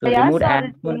 So Yes, removed or it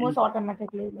alcohol. removes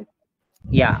automatically.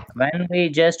 Yeah, when we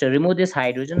just remove this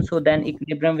hydrogen, so then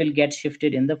equilibrium will get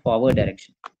shifted in the forward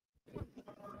direction.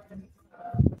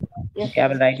 Yes, Okay, I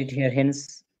will write it here.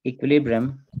 Hence,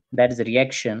 equilibrium, that is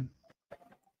reaction.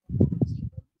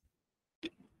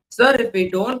 Sir, if we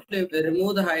don't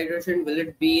remove the hydrogen, will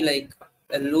it be like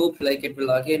a loop? Like it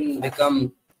will again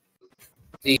become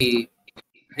the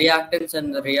reactants,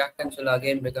 and the reactants will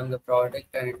again become the product,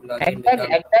 and it will again Exactly,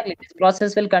 become. exactly. This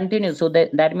process will continue. So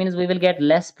that means we will get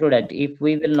less product if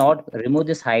we will not remove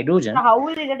this So hydrogen. how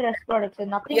will we get rest products? Sir?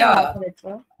 Nothing will Yeah. happen,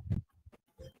 sir.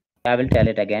 I will tell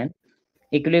it again.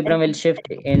 Equilibrium will shift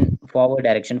in forward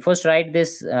direction. First, write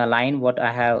this line, what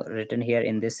I have written here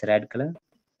in this red color.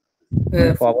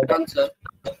 In forward Done, direction.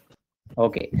 sir.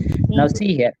 Okay. Now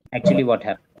see here, actually what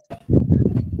happens.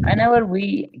 Whenever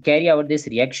we carry out this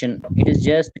reaction, it is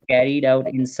just carried out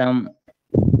in some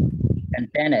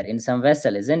container, in some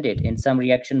vessel, isn't it? In some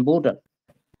reaction bottle.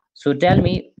 So tell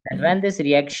me that when this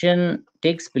reaction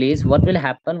takes place, what will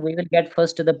happen? We will get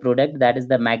first the product, that is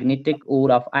the magnetic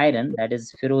ore of iron, that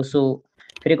is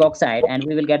ferric oxide, and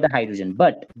we will get the hydrogen.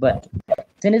 But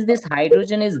since this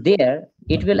hydrogen is there,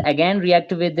 it will again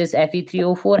react with this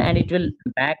Fe3O4 and it will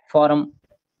back form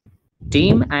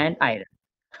steam and iron.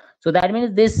 So that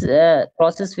means this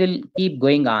process will keep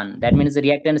going on. That means the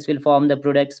reactants will form the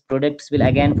products will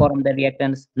again form the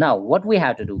reactants. Now what we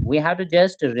have to do, we have to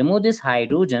just remove this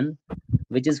hydrogen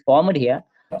which is formed here,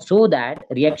 so that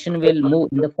reaction will move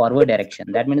in the forward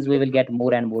direction. That means we will get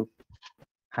more and more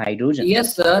hydrogen.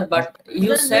 Yes, sir. But you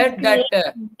This said that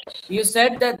creates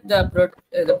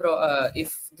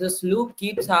if this loop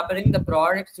keeps happening, the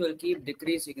products will keep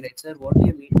decreasing, right, sir? What do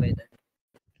you mean by that?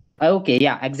 Okay,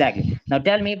 yeah, exactly. Now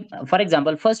tell me, for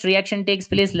example, first reaction takes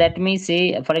place. Let me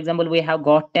say, for example, we have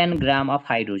got 10 gram of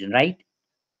hydrogen, right?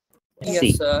 Yes,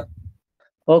 See. sir.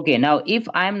 Okay, now if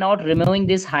I am not removing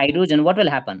this hydrogen, what will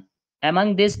happen?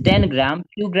 Among this 10 gram,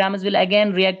 few grams will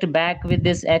again react back with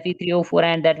this Fe3O4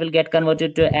 and that will get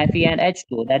converted to Fe and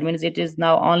H2. That means it is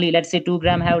now only, let's say 2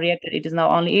 gram have reacted, it is now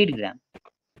only 8 gram.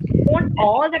 won't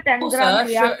all the 10 No, grams sir.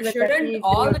 react with Shouldn't the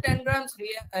all the 10 grams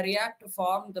react to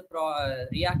form the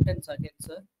reactants again,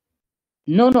 sir?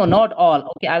 No, no, not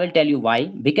all. Okay, I will tell you why.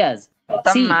 Because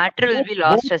Some see, matter will be both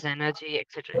lost as energy,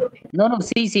 etc. no, no,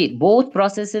 see, both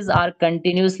processes are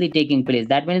continuously taking place.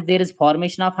 That means there is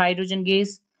formation of hydrogen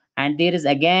gas, and there is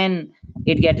again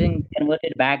it getting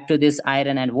converted back to this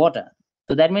iron and water.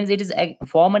 So that means it is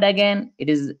formed again, it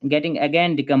is getting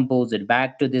again decomposed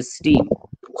back to this steam.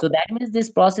 So that means this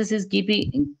process is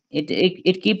keeping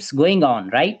it keeps going on,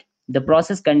 right? The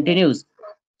process continues.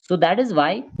 So that is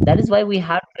why we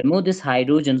have to remove this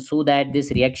hydrogen so that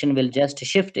this reaction will just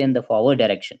shift in the forward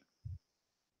direction.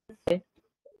 Yes.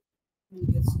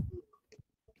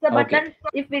 So, but Okay. then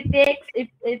if we take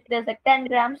if there's like 10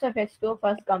 grams of H2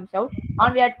 first comes out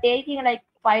and we are taking like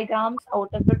 5 grams out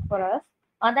of it for us,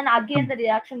 and then again the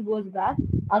reaction goes back,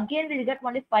 again we'll get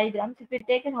only 5 grams. If we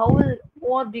take it, how will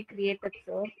more be created,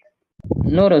 sir?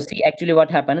 No, no. See, actually, what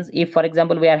happens if, for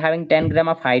example, we are having 10 gram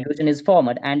of hydrogen is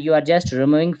formed and you are just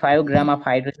removing 5 gram of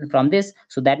hydrogen from this,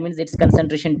 so that means its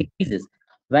concentration decreases.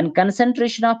 When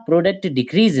concentration of product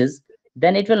decreases,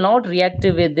 then it will not react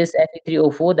with this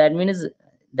Fe3O4.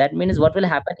 That means what will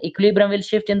happen? Equilibrium will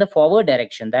shift in the forward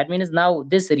direction. That means now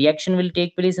this reaction will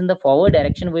take place in the forward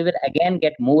direction. We will again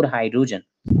get more hydrogen.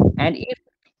 And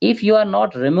if you are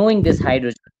not removing this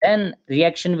hydrogen, then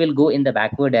reaction will go in the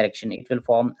backward direction. It will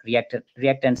form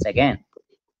reactants again.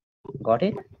 Got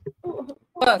it?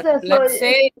 Sir, So let's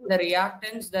say the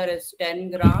reactants there is 10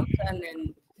 grams, and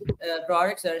in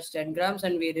products there is 10 grams,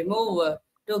 and we remove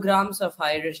 2 grams of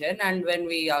hydrogen, and when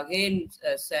we again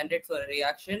send it for a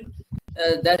reaction,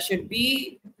 there should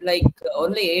be like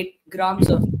only 8 grams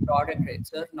of product, right,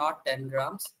 sir? Not 10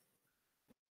 grams.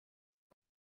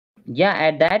 Yeah,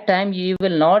 at that time you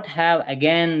will not have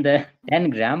again the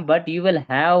 10 gram, but you will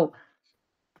have.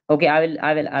 Okay,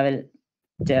 I will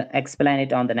explain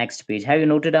it on the next page. Have you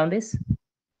noted down this?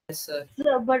 Yes, sir.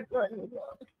 but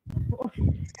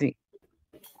See,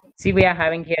 see, we are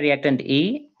having here reactant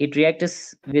A. It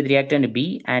reacts with reactant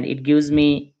B, and it gives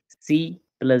me C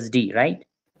plus D, right?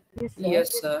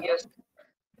 Yes, sir.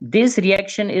 This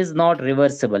reaction is not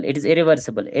reversible. It is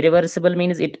irreversible. Irreversible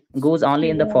means it goes only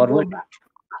in the go forward. back.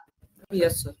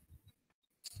 Yes, sir.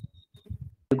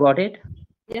 You got it?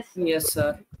 Yes. Yes,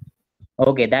 sir.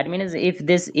 Okay, that means if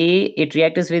this A it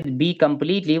reacts with B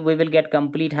completely, we will get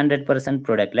complete 100%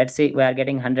 product. Let's say we are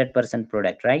getting 100%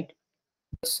 product, right?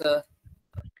 Yes, sir.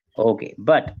 Okay,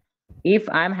 but if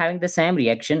I'm having the same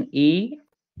reaction, A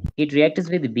it reacts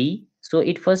with B, so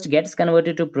it first gets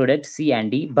converted to product C and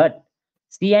D, but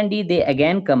C and D, they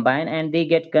again combine and they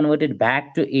get converted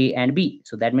back to A and B.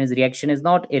 So that means reaction is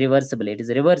not irreversible, it is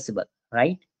reversible,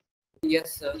 right?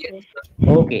 Yes, sir. Yes.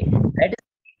 Okay.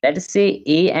 Let us say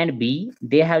A and B,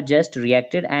 they have just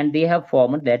reacted and they have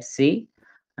formed, let's say,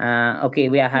 okay,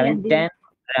 we are C having and D. 10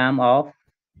 gram of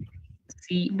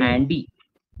C D. and D.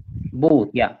 Both,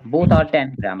 yeah, both are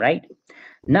 10 gram, right?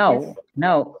 Yes.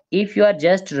 Now, if you are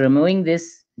just removing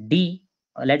this D,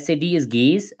 let's say D is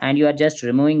gas, and you are just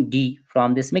removing D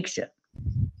from this mixture.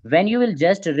 When you will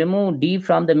just remove D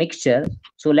from the mixture,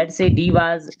 so let's say D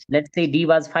was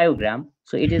 5 gram,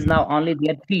 so it is now only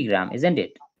there 3 gram, isn't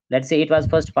it? Let's say it was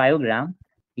first 5 gram,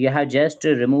 you have just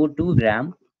removed 2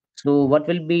 gram, so what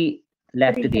will be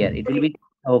left 3 there? grams. It will be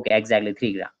okay, exactly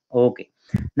 3 gram. Okay.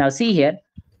 Now see here,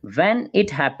 when it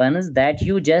happens that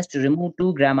you just remove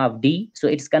 2 gram of D, so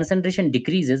its concentration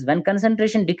decreases. When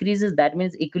concentration decreases, that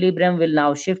means equilibrium will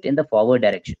now shift in the forward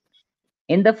direction.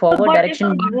 In the So, forward but if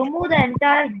direction, you remove the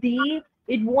entire D,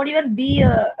 it won't even be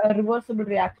a reversible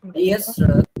reaction. Right, Yes,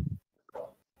 sir? sir.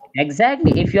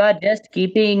 exactly. If you are just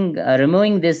keeping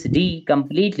removing this D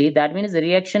completely, that means the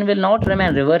reaction will not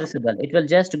remain reversible. It will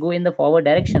just go in the forward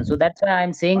direction. So that's why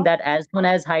I'm saying that as soon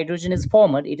as hydrogen is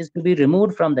formed, it is to be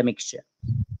removed from the mixture.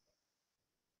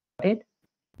 Right?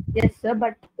 Yes, sir.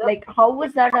 But like, how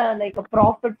is that a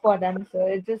profit for them, sir?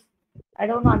 It's just I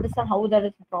don't understand how that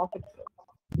is a profit, sir.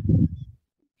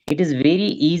 It is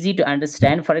very easy to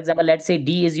understand. For example, let's say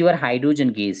D is your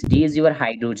hydrogen gas. D is your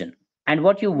hydrogen. And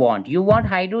what you want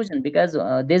hydrogen because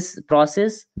this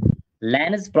process,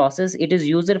 Lan's process, it is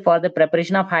used for the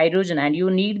preparation of hydrogen and you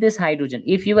need this hydrogen.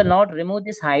 If you will not remove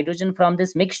this hydrogen from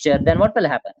this mixture, then what will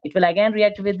happen? It will again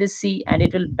react with this C and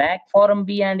it will back form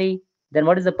B and A. Then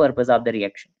what is the purpose of the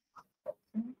reaction?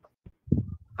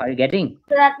 Are you getting?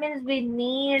 So that means we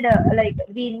need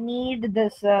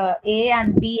this A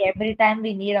and B every time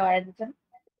we need our hydrogen.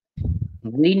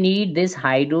 We need this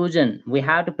hydrogen. We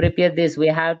have to prepare this. We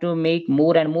have to make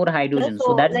more and more Sir, hydrogen. so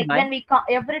So that's like why. when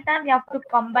every time we have to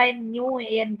combine new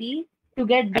A and B to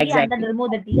get D and then Exactly.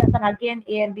 remove the D and then again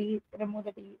A and B, remove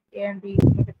the D, A and B,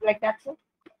 remove it, like that, sir.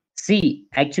 See,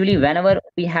 actually, whenever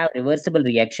we have reversible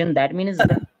reaction, that means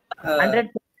Uh, 100%,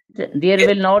 there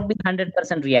will not be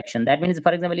 100% reaction. That means,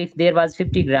 for example, if there was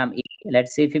 50 gram A,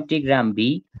 let's say 50 gram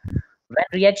B, when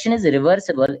reaction is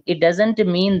reversible, it doesn't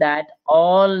mean that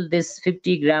all this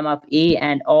 50 gram of A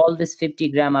and all this 50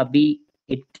 gram of B,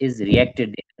 it is reacted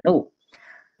there. No,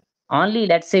 only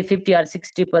let's say 50 or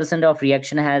 60% of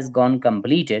reaction has gone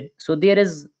completed. So there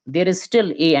is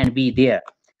still A and B there.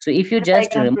 So 25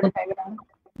 grams, 25 grams.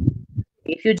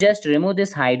 if you just remove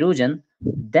this hydrogen,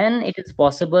 then it is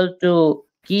possible to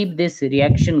keep this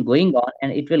reaction going on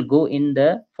and it will go in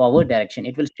the forward direction.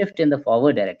 It will shift in the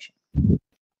forward direction.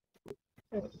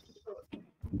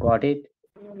 Got it?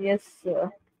 Yes, sir.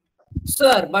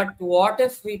 sir, but what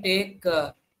if we take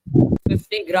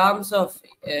 50 grams of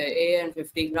A and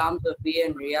 50 grams of B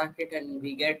and react it and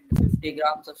we get 50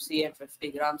 grams of C and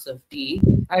 50 grams of D?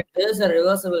 And this is a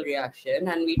reversible reaction.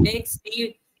 And we take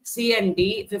C and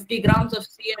D, 50 grams of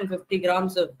C and 50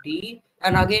 grams of D,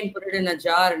 and again put it in a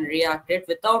jar and react it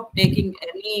without taking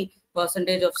any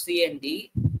percentage of C and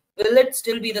D. Will it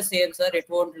still be the same, sir? It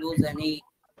won't lose any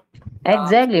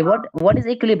grams. Exactly. What is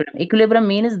equilibrium? Equilibrium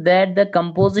means that the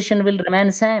composition will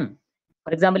remain same.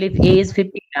 For example, if A is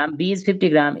 50 gram, B is 50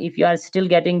 gram, if you are still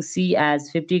getting C as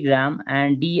 50 gram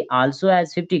and D also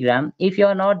as 50 gram, if you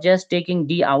are not just taking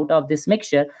D out of this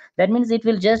mixture, that means it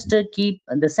will just keep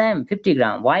the same 50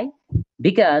 gram. Why?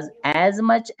 Because as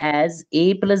much as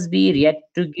A plus B react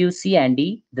to give C and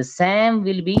D, the same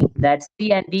will be that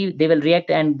C and D, they will react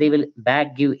and they will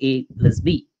back give A plus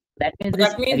B. That means this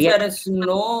That means there reaction. is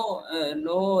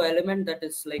no element that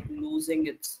is like losing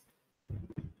its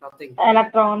nothing.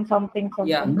 Electron, something,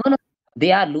 Yeah. something. No,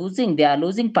 they are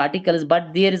losing particles,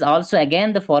 but there is also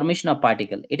again the formation of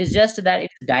particle. It is just that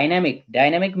it's dynamic.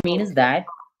 Dynamic means that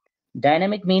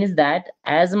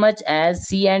as much as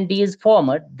C and D is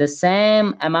formed, the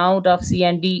same amount of C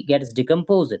and D gets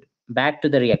decomposed back to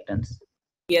the reactants.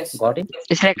 Yes, sir. Got it?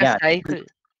 It's like a Yeah. cycle.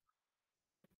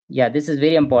 Yeah, this is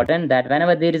very important that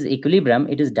whenever there is equilibrium,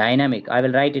 it is dynamic. I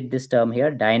will write it this term here,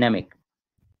 dynamic.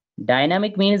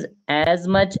 Dynamic means as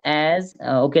much as,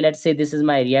 okay, let's say this is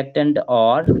my reactant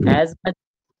or as much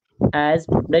as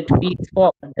product P is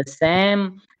formed, the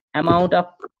same amount of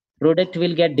product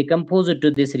will get decomposed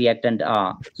to this reactant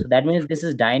R. So that means this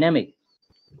is dynamic.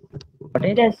 Got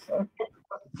it? Yes, sir.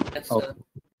 Yes, Okay. sir.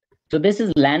 So this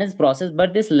is Lannis process,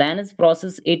 but this Lannis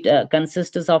process, it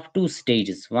consists of two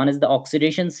stages. One is the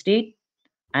oxidation state,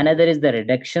 another is the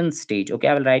reduction stage. Okay,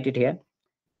 I will write it here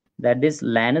that this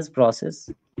Lannis process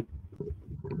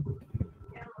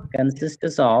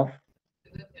consists of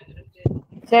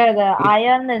Sir, the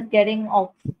iron is getting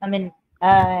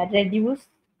reduced,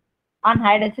 and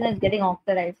hydrogen is getting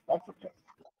oxidized. That's it.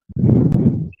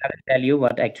 I will tell you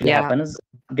what actually Yeah. happens.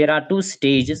 There are two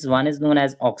stages. One is known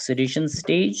as oxidation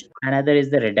stage, another is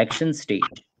the reduction stage.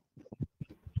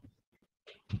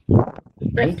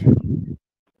 Yes. Right?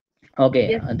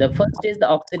 Okay, Yes. the first is the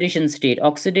oxidation state.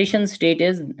 Oxidation state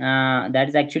is that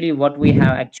is actually what we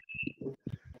have actually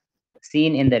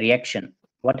seen in the reaction.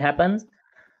 What happens?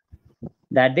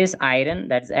 That this iron,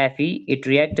 that's Fe, it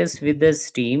reacts with the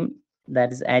steam,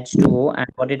 that is H2O, and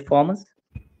what it forms?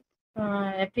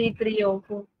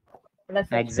 Fe3O4 plus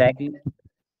H2. Exactly,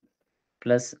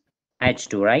 plus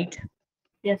H2, right?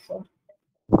 Yes, sir.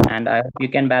 And I hope you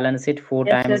can balance it 4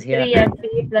 Yes, sir. times here.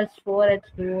 3Fe plus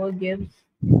 4H2O gives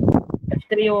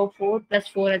F3O4 plus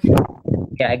 4H2O.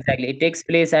 Yeah, exactly. It takes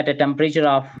place at a temperature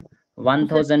of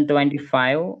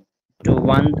 1025 to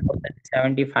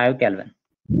 1075 Kelvin.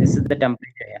 This is the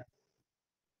temperature here.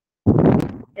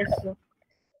 Yes, sir.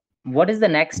 What is the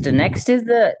next? Next is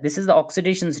this is the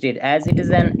oxidation state. As it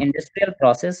is an industrial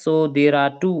process, so there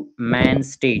are two main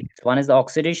stages. One is the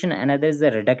oxidation, another is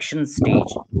the reduction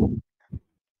stage.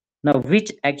 Now,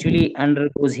 which actually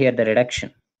undergoes here the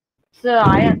reduction? So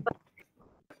iron.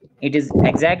 It is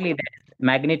exactly that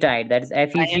magnetite, that is Iron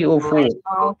Fe3O4.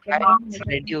 Okay. ions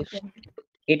reduced.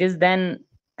 It is then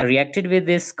reacted with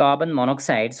this carbon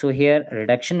monoxide, so here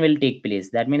reduction will take place.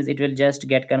 That means it will just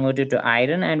get converted to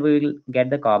iron and we will get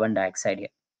the carbon dioxide here.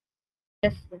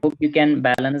 Yes, sir. Hope you can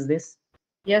balance this.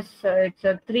 Yes, sir. It's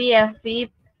a 3Fe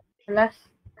plus,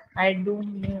 I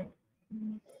don't know,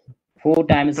 4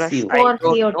 times Plus CO. I 4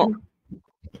 don't know.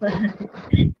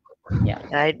 CO2. Yeah.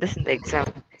 Write this in the exam.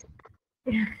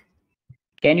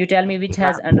 Can you tell me which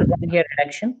has undergone here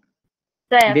reduction?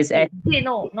 Sir, This Fe.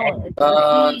 No.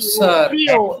 It's Sir,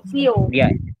 CO. yeah.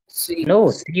 See, No,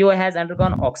 CO has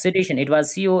undergone oxidation. It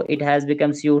was CO, it has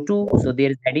become CO2. So there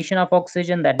is addition of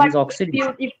oxygen, that means But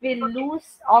oxidation. if we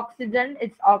lose oxygen,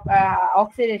 it's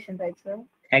oxidation, right, sir?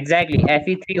 Exactly.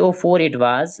 Fe3O4 it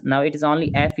was. Now it is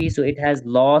only Fe, so it has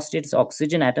lost its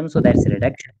oxygen atom, so that's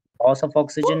reduction. Loss of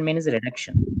oxygen means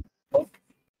reduction.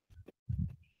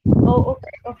 Oh,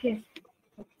 okay.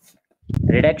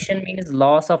 Reduction means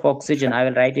loss of oxygen. I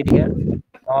will write it here.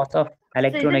 Loss of So is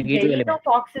it electronegative gain element. of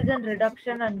oxygen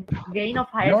reduction and gain of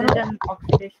No, no. hydrogen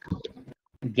oxidation?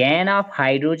 Gain of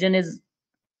hydrogen is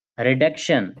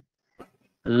reduction.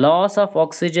 Loss of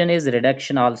oxygen is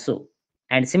reduction also.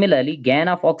 And similarly, gain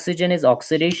of oxygen is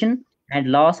oxidation and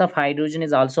loss of hydrogen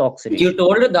is also you oxidation.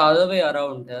 told it the other way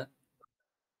around.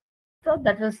 So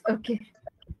that was okay.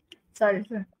 Sorry,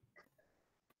 sir.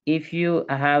 If you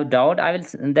have doubt, I will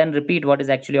then repeat what is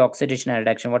actually oxidation and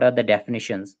reduction. What are the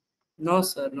definitions? No,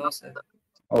 sir. No, sir.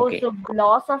 Okay. Oh, so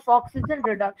loss of oxygen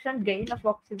reduction, gain of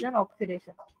oxygen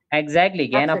oxidation. Exactly.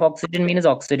 Gain That's of it. oxygen means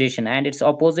oxidation, and its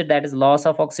opposite, that is loss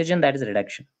of oxygen, that is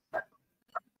reduction.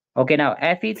 Okay, now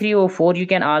Fe3O4, you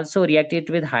can also react it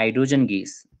with hydrogen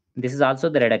gas. This is also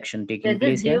the reduction taking Does it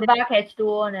place here. give back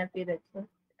H2O and Fe, right, sir?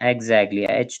 Exactly,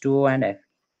 H2O and F.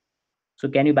 So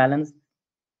can you balance?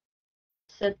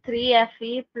 So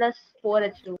 3Fe plus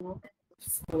 4H2O.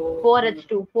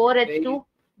 4H2. 4H2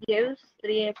 gives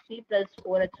 3Fe plus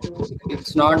 4H2O.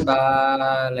 It's not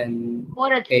balanced.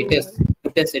 4H2O.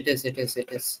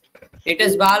 It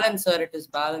is balanced, sir. It is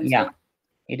balanced. Yeah, Sir.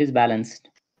 it is balanced.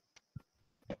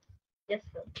 Yes,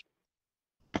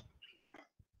 sir.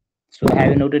 So have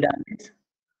you noted down this?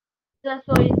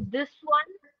 So in this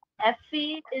one,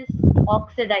 Fe is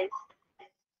oxidized.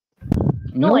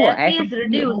 No, Fe is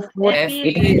reduced. Fe3O4, Fe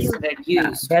it is is reduced.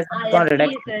 reduced. it has undergone Fe is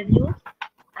reduction. reduced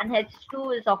and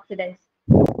H2 is oxidized.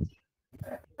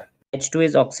 H2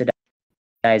 is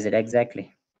oxidized,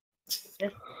 exactly.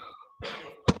 Yes.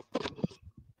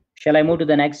 Shall I move to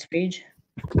the next page?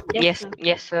 Yes,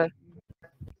 yes, sir.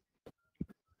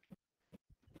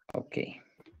 Okay.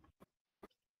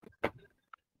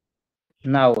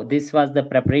 Now, this was the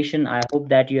preparation. I hope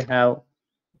that you have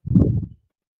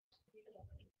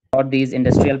got these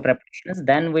industrial preparations.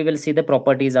 Then we will see the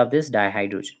properties of this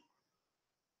dihydrogen.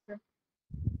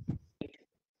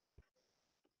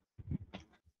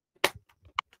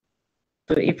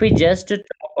 So if we just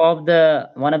talk of the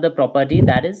one of the property,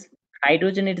 that is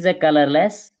hydrogen, it is a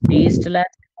colorless, tasteless,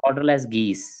 odorless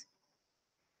gas.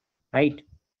 Right?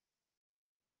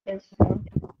 Yes, sir.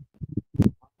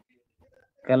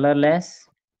 Colorless,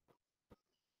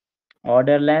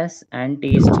 odorless, and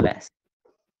tasteless.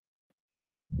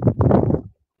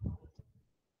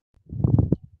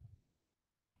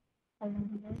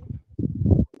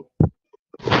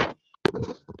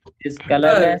 Is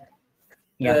colorless.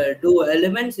 Yeah. Do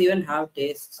elements even have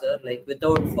taste, sir? Like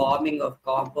without forming of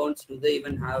compounds, do they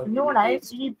even have No, any I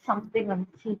taste? eat something and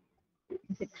see.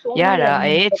 It's like so Yeah, many I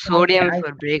elements. ate sodium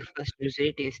for breakfast. It was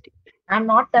very tasty. I'm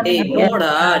not telling Hey, you. Yeah. no,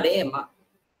 da, damn.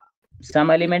 Some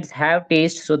elements have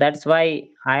taste, so that's why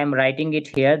I am writing it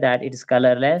here that it is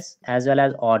colorless as well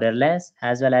as odorless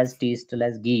as well as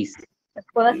tasteless gas. The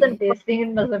person tasting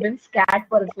it must have been scared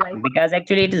for his life. Because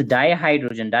actually it is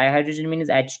dihydrogen. Dihydrogen means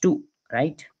H2,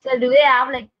 right? So do they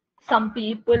have like some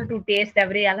people to taste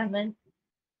every element?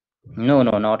 No,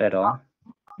 not at all.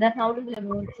 Then how do they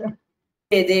know it, sir?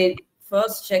 They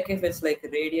first check if it's like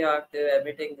radioactive,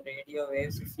 emitting radio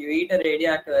waves. If you eat a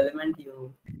radioactive element,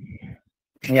 you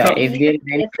Yeah, if there is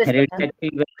any Taste it, man.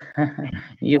 radioactive,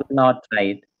 you will not try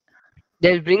it.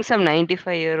 They'll bring some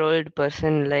 95-year-old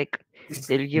person, like,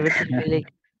 they'll give it, he'll be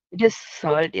like, just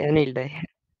salty and he'll die.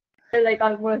 Like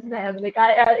almost like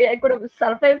I could have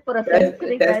survived for a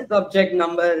century, guys. test subject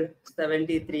number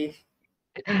 73.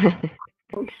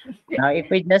 Now, if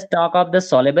we just talk of the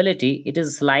solubility, it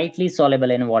is slightly soluble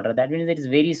in water. That means it is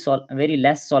very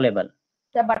less soluble.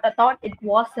 Yeah, but I thought it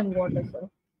was in water, sir.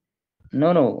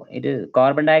 No, it is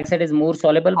carbon dioxide is more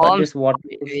soluble, but Forms this water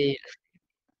is,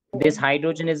 this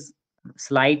hydrogen is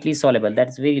slightly soluble.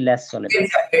 That's very less soluble.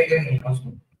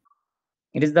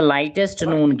 It is the lightest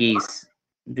known gas.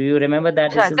 Do you remember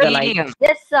that So I this is thought the helium. lightest?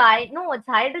 Yes, sir. I know it's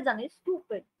hydrogen. It's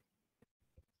stupid.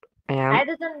 Yeah,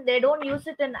 Hydrogen, they don't use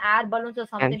it in air balloons or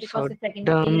something I'm because so it's like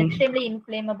dumb. extremely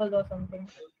inflammable or something.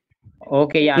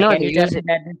 Okay, yeah. No, Can they you tell use me it.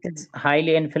 that this is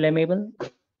highly inflammable?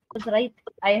 That's right.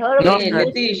 I heard No, about Hey, sir.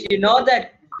 Nitish, you know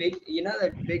that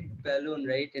big balloon,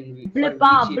 right? In for blip, blip.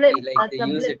 VGP, like That's they a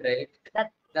use blip. it, right?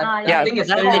 That That Yeah, thing so is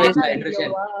that filled they with use,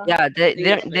 hydrogen. yeah, they, Thing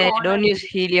they, is filled they with don't use hydrogen.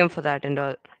 helium for that and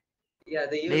all. Yeah,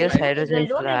 they They use use hydrogen. they hydrogen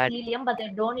for don't use that. helium, but they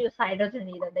don't use hydrogen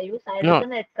either. They use No,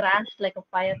 hydrogen. It crashed like a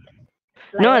fire.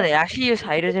 no, they actually use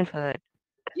hydrogen for that.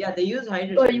 Yeah, they use So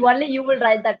hydrogen. you only you will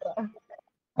write that.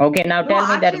 Okay, now No, tell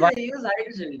me that actually, what. they use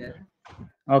hydrogen there.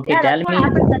 Okay, Yeah, tell that's what me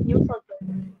happens in news also.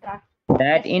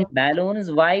 that Yes, in sir.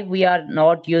 balloons, why we are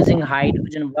not using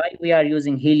hydrogen? Why we are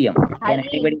using helium? Can Highly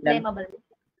anybody tell me? inflammable.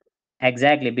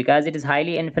 Exactly, because it is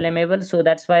highly inflammable, so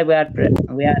that's why we are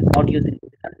not using.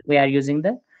 We are using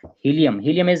the helium.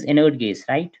 Helium is inert gas,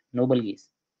 right? Noble gas.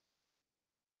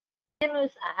 Helium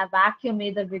is a vacuum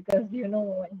either because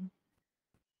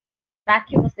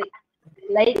vacuum is the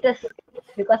lightest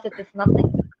because it is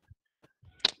nothing.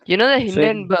 You know the So it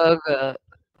Hindenburg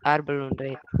air balloon,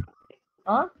 right?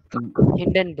 Huh?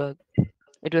 Hindenburg.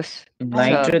 It was is I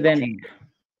don't lighter know. than air.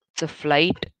 it's a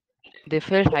flight. They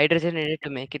filled hydrogen in it to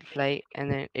make it fly,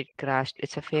 and then it crashed.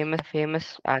 It's a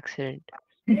famous accident.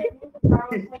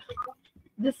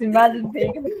 Just imagine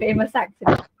being in a famous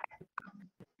accident.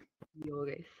 Yo,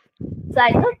 guys. So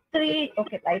I got three.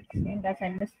 Okay, lights. That's I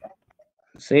missed that.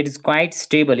 So it is quite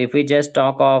stable. If we just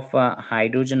talk of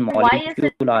hydrogen Why is molecule,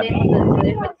 it flammable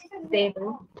if it's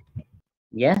stable?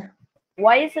 yeah,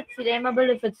 Why is it flammable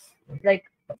if it's like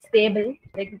stable?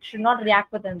 Like it should not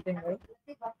react with anything, right?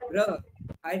 Bro,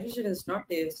 hydrogen is not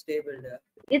stable there.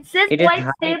 It says it is quite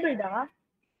high. stable, da.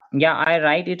 Yeah, I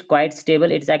write it quite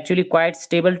stable. It's actually quite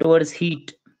stable towards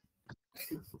heat.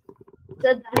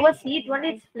 So towards heat only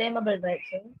it's flammable, right?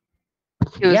 So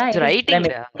He was Yeah, it is writing flammable.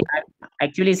 there.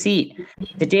 Actually, see,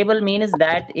 the table means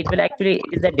that it will actually,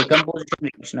 it is a decomposition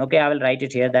reaction. Okay, I will write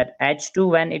it here that H2,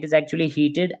 when it is actually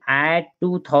heated at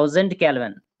 2000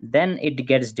 Kelvin, then it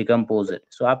gets decomposed.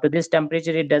 So after this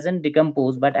temperature, it doesn't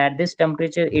decompose, but at this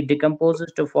temperature, it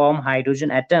decomposes to form hydrogen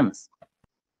atoms.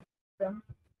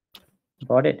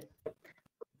 Got it?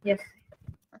 yes.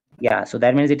 Yeah, so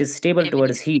that means it is stable When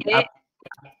towards heat you say,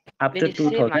 up when to you say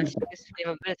 2000. maximum is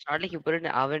flammable, it's not like you put it in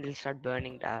the oven, it'll start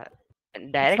burning that.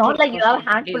 It's Directly not like you exposed have to a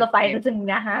heat, handful it'll of flame. hydrogen in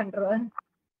your hand, right?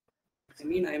 I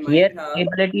mean, I Here, might have.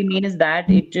 stability means that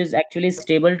it is actually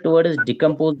stable towards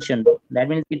decomposition. That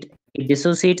means it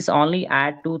dissociates only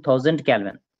at 2000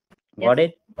 Kelvin. Got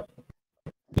Yes. it?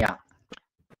 Yeah.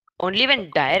 Only when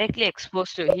directly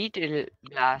exposed to heat, it'll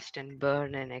blast and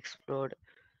burn and explode.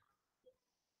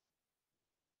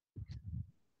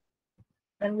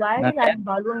 And why Now, that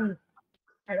balloon?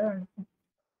 I don't know.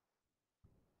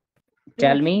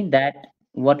 tell me that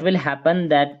what will happen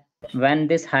that when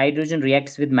this hydrogen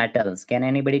reacts with metals? Can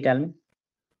anybody tell me?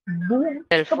 Boom.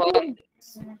 It'll form Kaboom.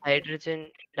 hydrogen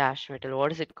dash metal.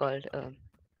 What is it called?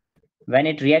 When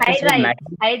it reacts with Hydrate. metal,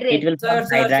 it Hydrate. will form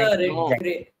Sir, hydride. it, No.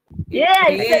 it Yeah,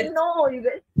 I said creates. no, you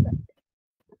guys.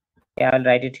 Yeah, I'll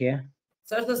write it here.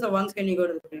 Sir, once can you go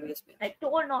to the previous page? I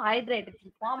told no hydrate. If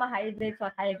you form a hydrates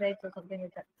or hydrates or something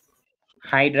like that.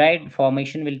 Hydride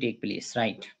formation will take place,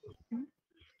 right?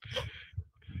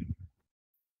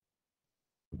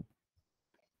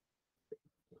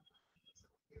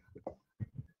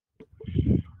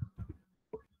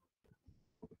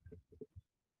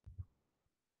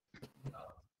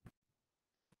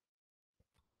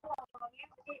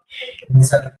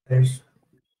 sir.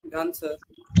 Done, sir.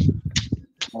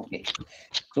 Okay.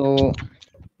 So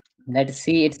let's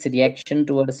see its reaction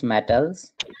towards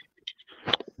metals.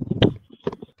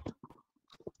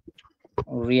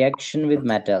 Reaction with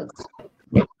metals.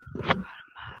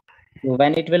 So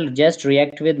when it will just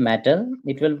react with metal,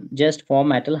 it will just form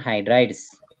metal hydrides.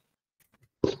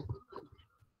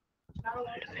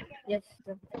 Yes,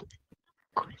 sir.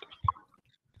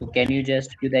 So can you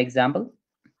just give the example?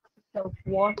 So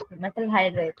what? Metal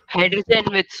hydride. Hydrogen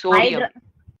with sodium.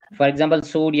 For example,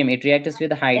 sodium, it reacts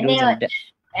with hydrogen.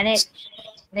 NH.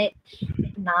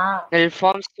 Nah. Will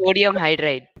form sodium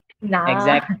hydride. Nah.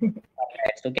 Exactly.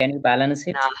 So can you balance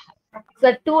it? Nah.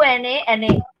 So 2Na,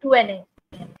 Na, 2Na.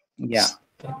 Yeah.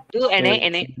 2 Na, So Na,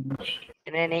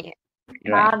 Na, Na.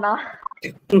 Nah,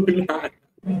 right. nah.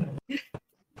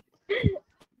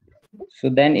 So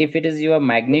then if it is your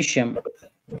magnesium,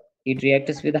 it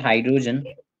reacts with hydrogen.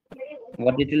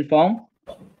 What it will form?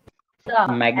 So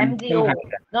Magnesium MgO.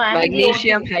 hydride. No,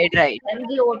 Magnesium MgO2.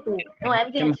 MgO2. MgO2. No,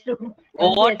 MgH2.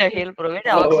 Oh, what the MgH2. hell, bro? Where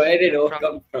Oh, where did O from?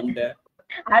 come from there?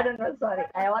 I don't know, sorry.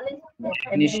 I always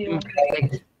Magnesium MgO.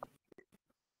 hydride.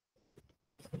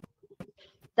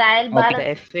 So I'll Okay. balance. The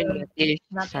F in material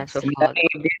Nothing. stands for Similarly,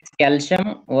 if it is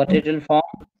calcium, what it will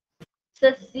form?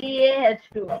 So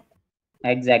CaH2.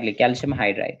 Exactly, calcium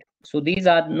hydride. So these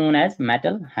are known as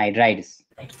metal hydrides.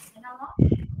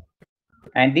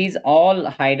 And these all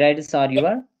hydrides are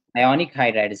your ionic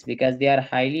hydrides because they are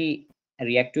highly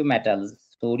reactive metals,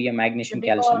 sodium, magnesium,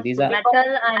 calcium. Because These are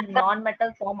metal and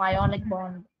non-metal form ionic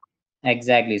bond.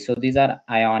 exactly. So these are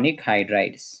ionic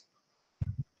hydrides.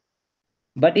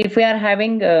 But if we are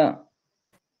having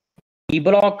D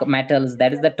block metals,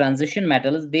 that is the transition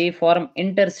metals, they form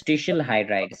interstitial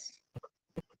hydrides.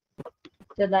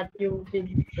 So that you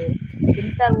didn't say.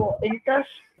 Inter.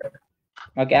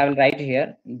 Okay, I will write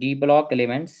here D block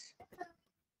elements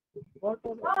What?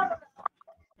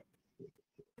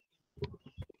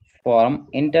 form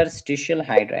interstitial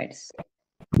hydrides.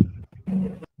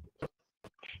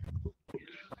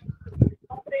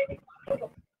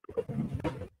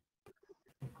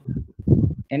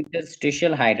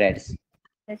 Interstitial hydrides.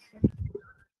 Yes, sir.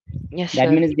 Yes, That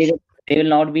sir. means they will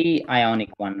not be ionic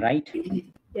one, right?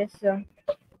 Yes, sir.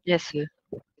 Yes, sir.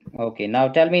 Okay, now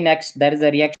tell me next, there is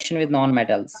a reaction with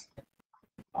non-metals.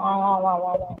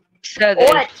 Wow. Sir,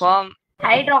 they'll OH. form.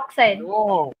 Hydroxide.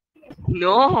 No.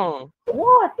 No.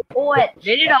 What? OH. Where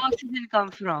did oxygen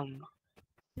come from?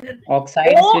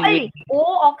 Oxides will be O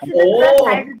oxygen plus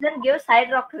hydrogen gives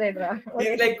hydroxide.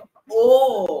 He's like,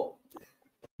 oh,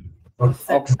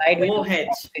 oxide with OH,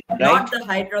 oxygen, not right? the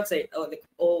hydroxide. Oh, like,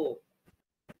 oh.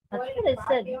 That's what I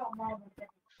said.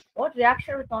 What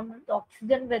reaction with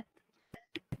oxygen with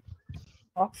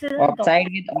oxygen? Oxide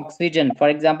with oxygen. For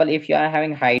example, if you are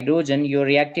having hydrogen, you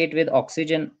react it with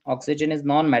oxygen. Oxygen is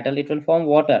non-metal. It will form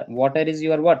water. Water is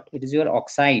your what? It is your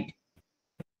oxide.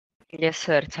 Yes,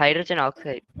 sir. It's hydrogen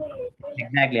oxide.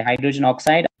 Exactly, hydrogen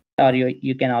oxide, or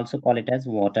you can also call it as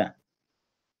water.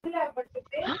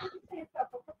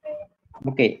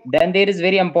 Okay, then there is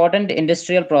very important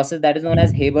industrial process that is known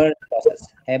as Haber's process.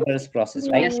 Haber's process,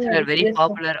 right? Yes, sir. Very Yes, sir.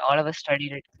 popular. All of us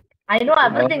studied it. I know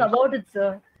everything about it,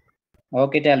 sir.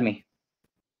 Okay, tell me.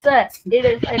 Sir, it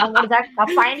is what is that? A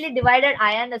finely divided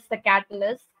ion is the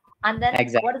catalyst, and then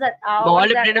Exactly. what is that? What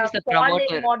is that? Molybdenum is the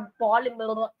promoter.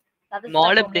 Polymer. That is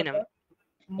Molybdenum.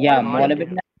 The Yeah, Molybdenum.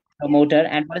 molybdenum promoter.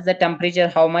 And what is the temperature?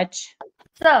 How much?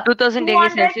 Sir, 2000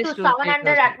 degrees 200 Celsius to to 700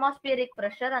 3000. atmospheric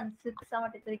pressure and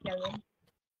 673 Kelvin.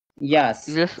 Yes,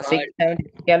 Yes,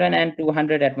 670 Kelvin and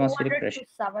 200 atmospheric 200 pressure. to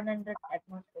 700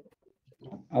 atmospheric.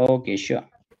 Okay, sure.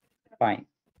 Fine.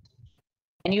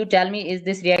 Can you tell me, is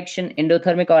this reaction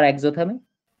endothermic or exothermic?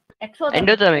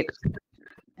 Endothermic.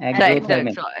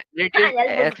 Exothermic. So, reduce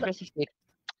Yeah, express state.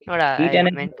 No, Heat I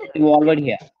energy meant is evolved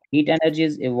here. Heat energy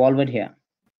is evolved here.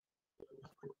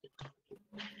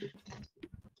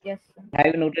 Yes, sir.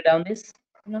 Have you noted down this?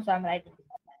 No, sir, I'm right.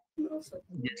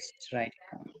 Just write it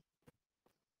down.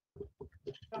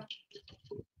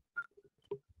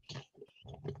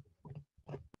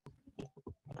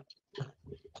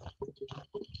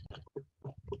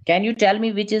 Can you tell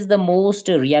me which is the most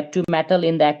reactive metal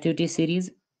in the activity series?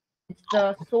 It's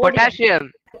the sodium.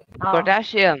 potassium. Ah.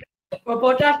 Potassium. Oh,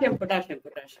 potassium.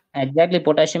 Exactly,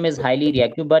 potassium is highly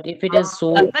reactive, but if it is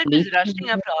so Sunlight is lithium, rushing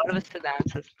after all of us to the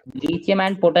answers. lithium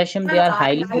and potassium, they are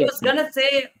highly I was reactive. gonna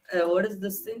say, what is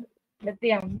this thing?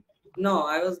 Lithium. No,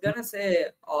 I was gonna say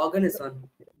organism.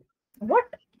 What?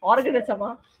 Organism,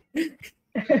 huh?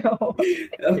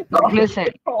 Listen.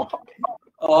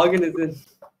 Organism.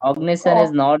 Organism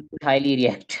is not highly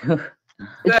reactive.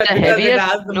 It's the Because it heaviest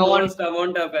has the known. most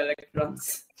amount of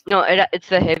electrons. No, it's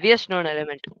the heaviest known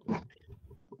element.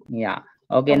 Yeah.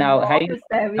 Okay, now have What you is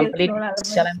the heaviest completed known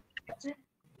this element? challenge?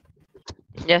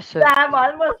 Yes, sir. So I'm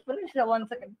almost finished. 1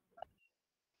 second.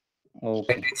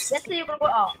 Okay. Yes, sir, you can go.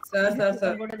 Oh, Sir, you sir, can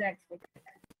sir. go to the next page.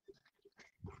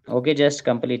 Okay, just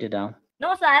complete it now.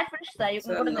 No, sir, I finished, sir. You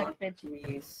can Sir, go to the not next page.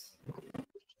 please.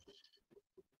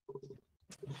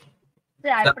 Sir,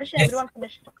 I Sir, finished. yes. Everyone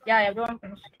finished. Yeah, everyone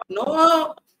finished.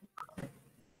 No,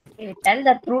 Hey, tell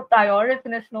the truth. I already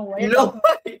finished. No, why you no,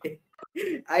 talking?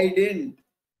 I didn't.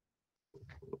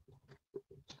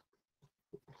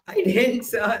 I didn't,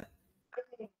 sir.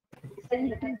 Then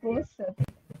you can go, sir.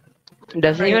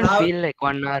 Doesn't I even have- feel like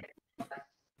 1 hour.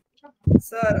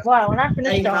 Sir, Wow, we're not I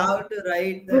finished. have to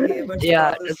write the Haber's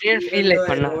Yeah, process doesn't even even feel like though I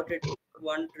 1 hour. wrote it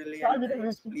 1 trillion Solve it,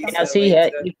 times. solve Please it. Now see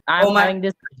survive, here, sir. if I'm Oh my- having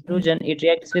this hydrogen, it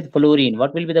reacts with fluorine.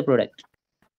 What will be the product?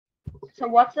 So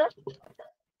what, sir?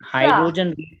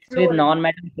 Hydrogen reacts with fluorine.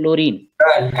 non-metal fluorine.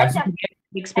 Sir, HF.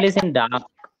 Takes place in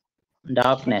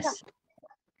darkness.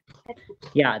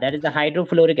 Yeah, that is the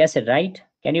hydrofluoric acid, right?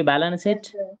 Can you balance Yes, it?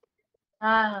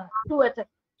 sir. 2 HF.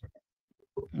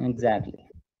 Exactly.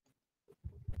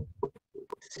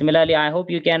 Similarly, I hope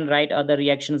you can write other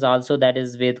reactions also, that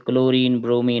is with chlorine,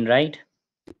 bromine, right?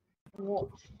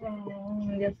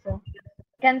 Yes, sir.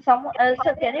 Can someone,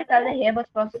 sir, can you tell the Haber's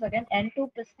process again? N2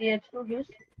 plus CH2 gives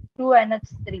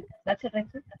 2NH3. That's it, right,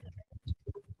 sir?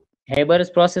 Haber's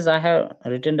process, I have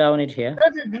written down it here.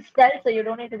 No, this tells, so you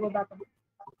don't need to go back.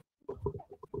 Okay,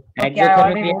 I Exothermic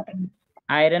already wrote reaction,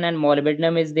 iron and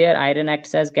molybdenum is there. Iron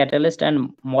acts as catalyst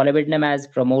and molybdenum as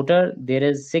promoter. There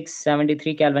is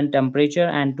 673 Kelvin temperature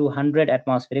and 200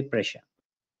 atmospheric pressure.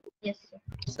 Yes, sir.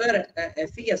 Sir,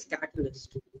 FES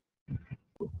catalyst.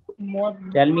 More.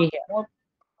 Tell me here. More.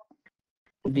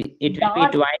 It will be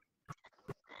Dark.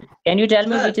 twice. Can you tell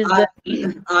me Sir, which is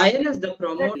the iron is the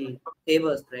promoter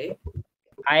Haber's, right?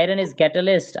 iron is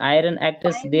catalyst? Iron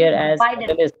acts there as Biden.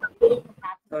 catalyst.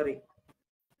 Sorry.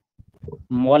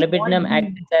 Molybdenum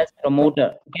acts as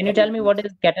promoter. Can you tell me what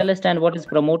is catalyst and what is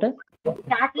promoter?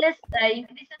 Catalyst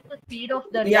increases the speed of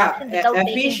the Yeah, reaction without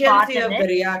taking part efficiency in of it. the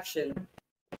reaction.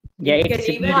 Yeah, It it's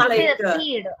can even No, speed actually like the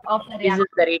speed of the increases reaction.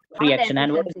 the rate of not the reaction.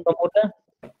 And what is efficiency. promoter?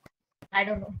 I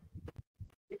don't know.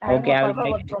 I Okay, I don't will know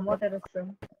write what it. promoter is. Sir.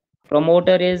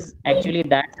 Promoter is actually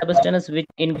that substance which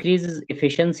increases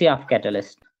efficiency of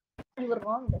catalyst. You were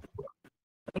wrong.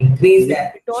 increase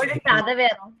that. You told it the other way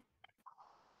around.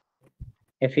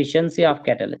 Efficiency of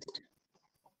catalyst.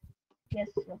 Yes,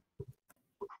 sir.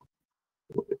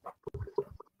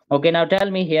 Okay, now tell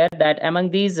me here that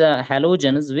among these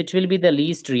halogens, which will be the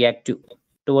least reactive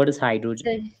towards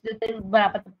hydrogen?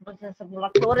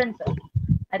 Chlorine, sir.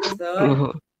 I think.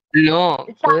 Sir, No,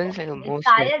 It's chlorine is like the it's most.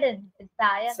 iodine. It's the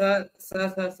iron.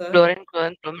 sir. Chlorine,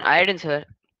 bromine, iodine, sir.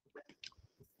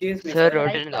 Excuse me, Sir sir.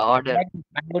 wrote it in the order.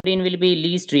 Iodine will be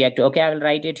least reactive. Okay, I will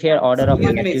write it here, order of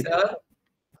Excuse me, reactivity. sir.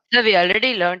 Sir, we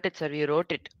already learnt it, sir. We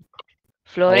wrote it.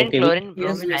 Fluorine, Okay, chlorine,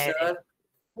 Excuse bromine, me, iodine. sir.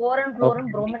 Chlorine,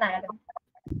 chlorine, bromine, iodine.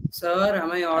 Sir,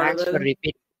 am I Thanks for audible?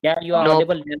 repeat. Yeah, you are No.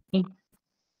 audible. Tell me.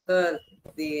 Sir,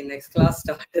 the next class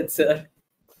started, sir.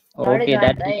 Already Okay, joined,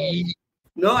 that right?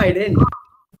 No, I didn't.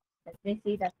 Let me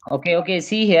see that. okay.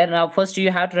 See here. Now, first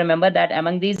you have to remember that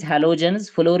among these halogens,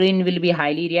 fluorine will be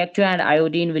highly reactive and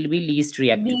iodine will be least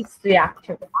reactive. Least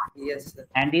reactive. Yes, sir.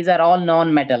 And these are all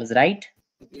non-metals, right?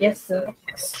 Yes, sir.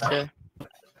 Sir.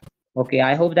 Okay,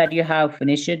 I hope that you have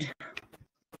finished it.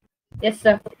 Yes,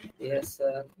 sir. Yes,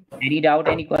 sir. Any doubt,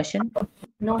 any question?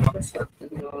 No, sir.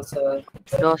 No, sir.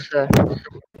 No, sir.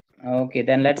 Okay,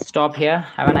 then let's stop here.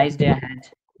 Have a nice day ahead.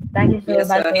 Thank you, sir. Yes,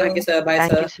 Bye, sir. Thank you, sir. Bye,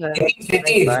 Thank sir. you, sir.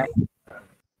 Cities. Bye.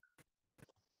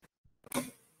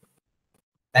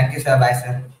 Thank you, sir. Bye,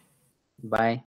 sir. Bye.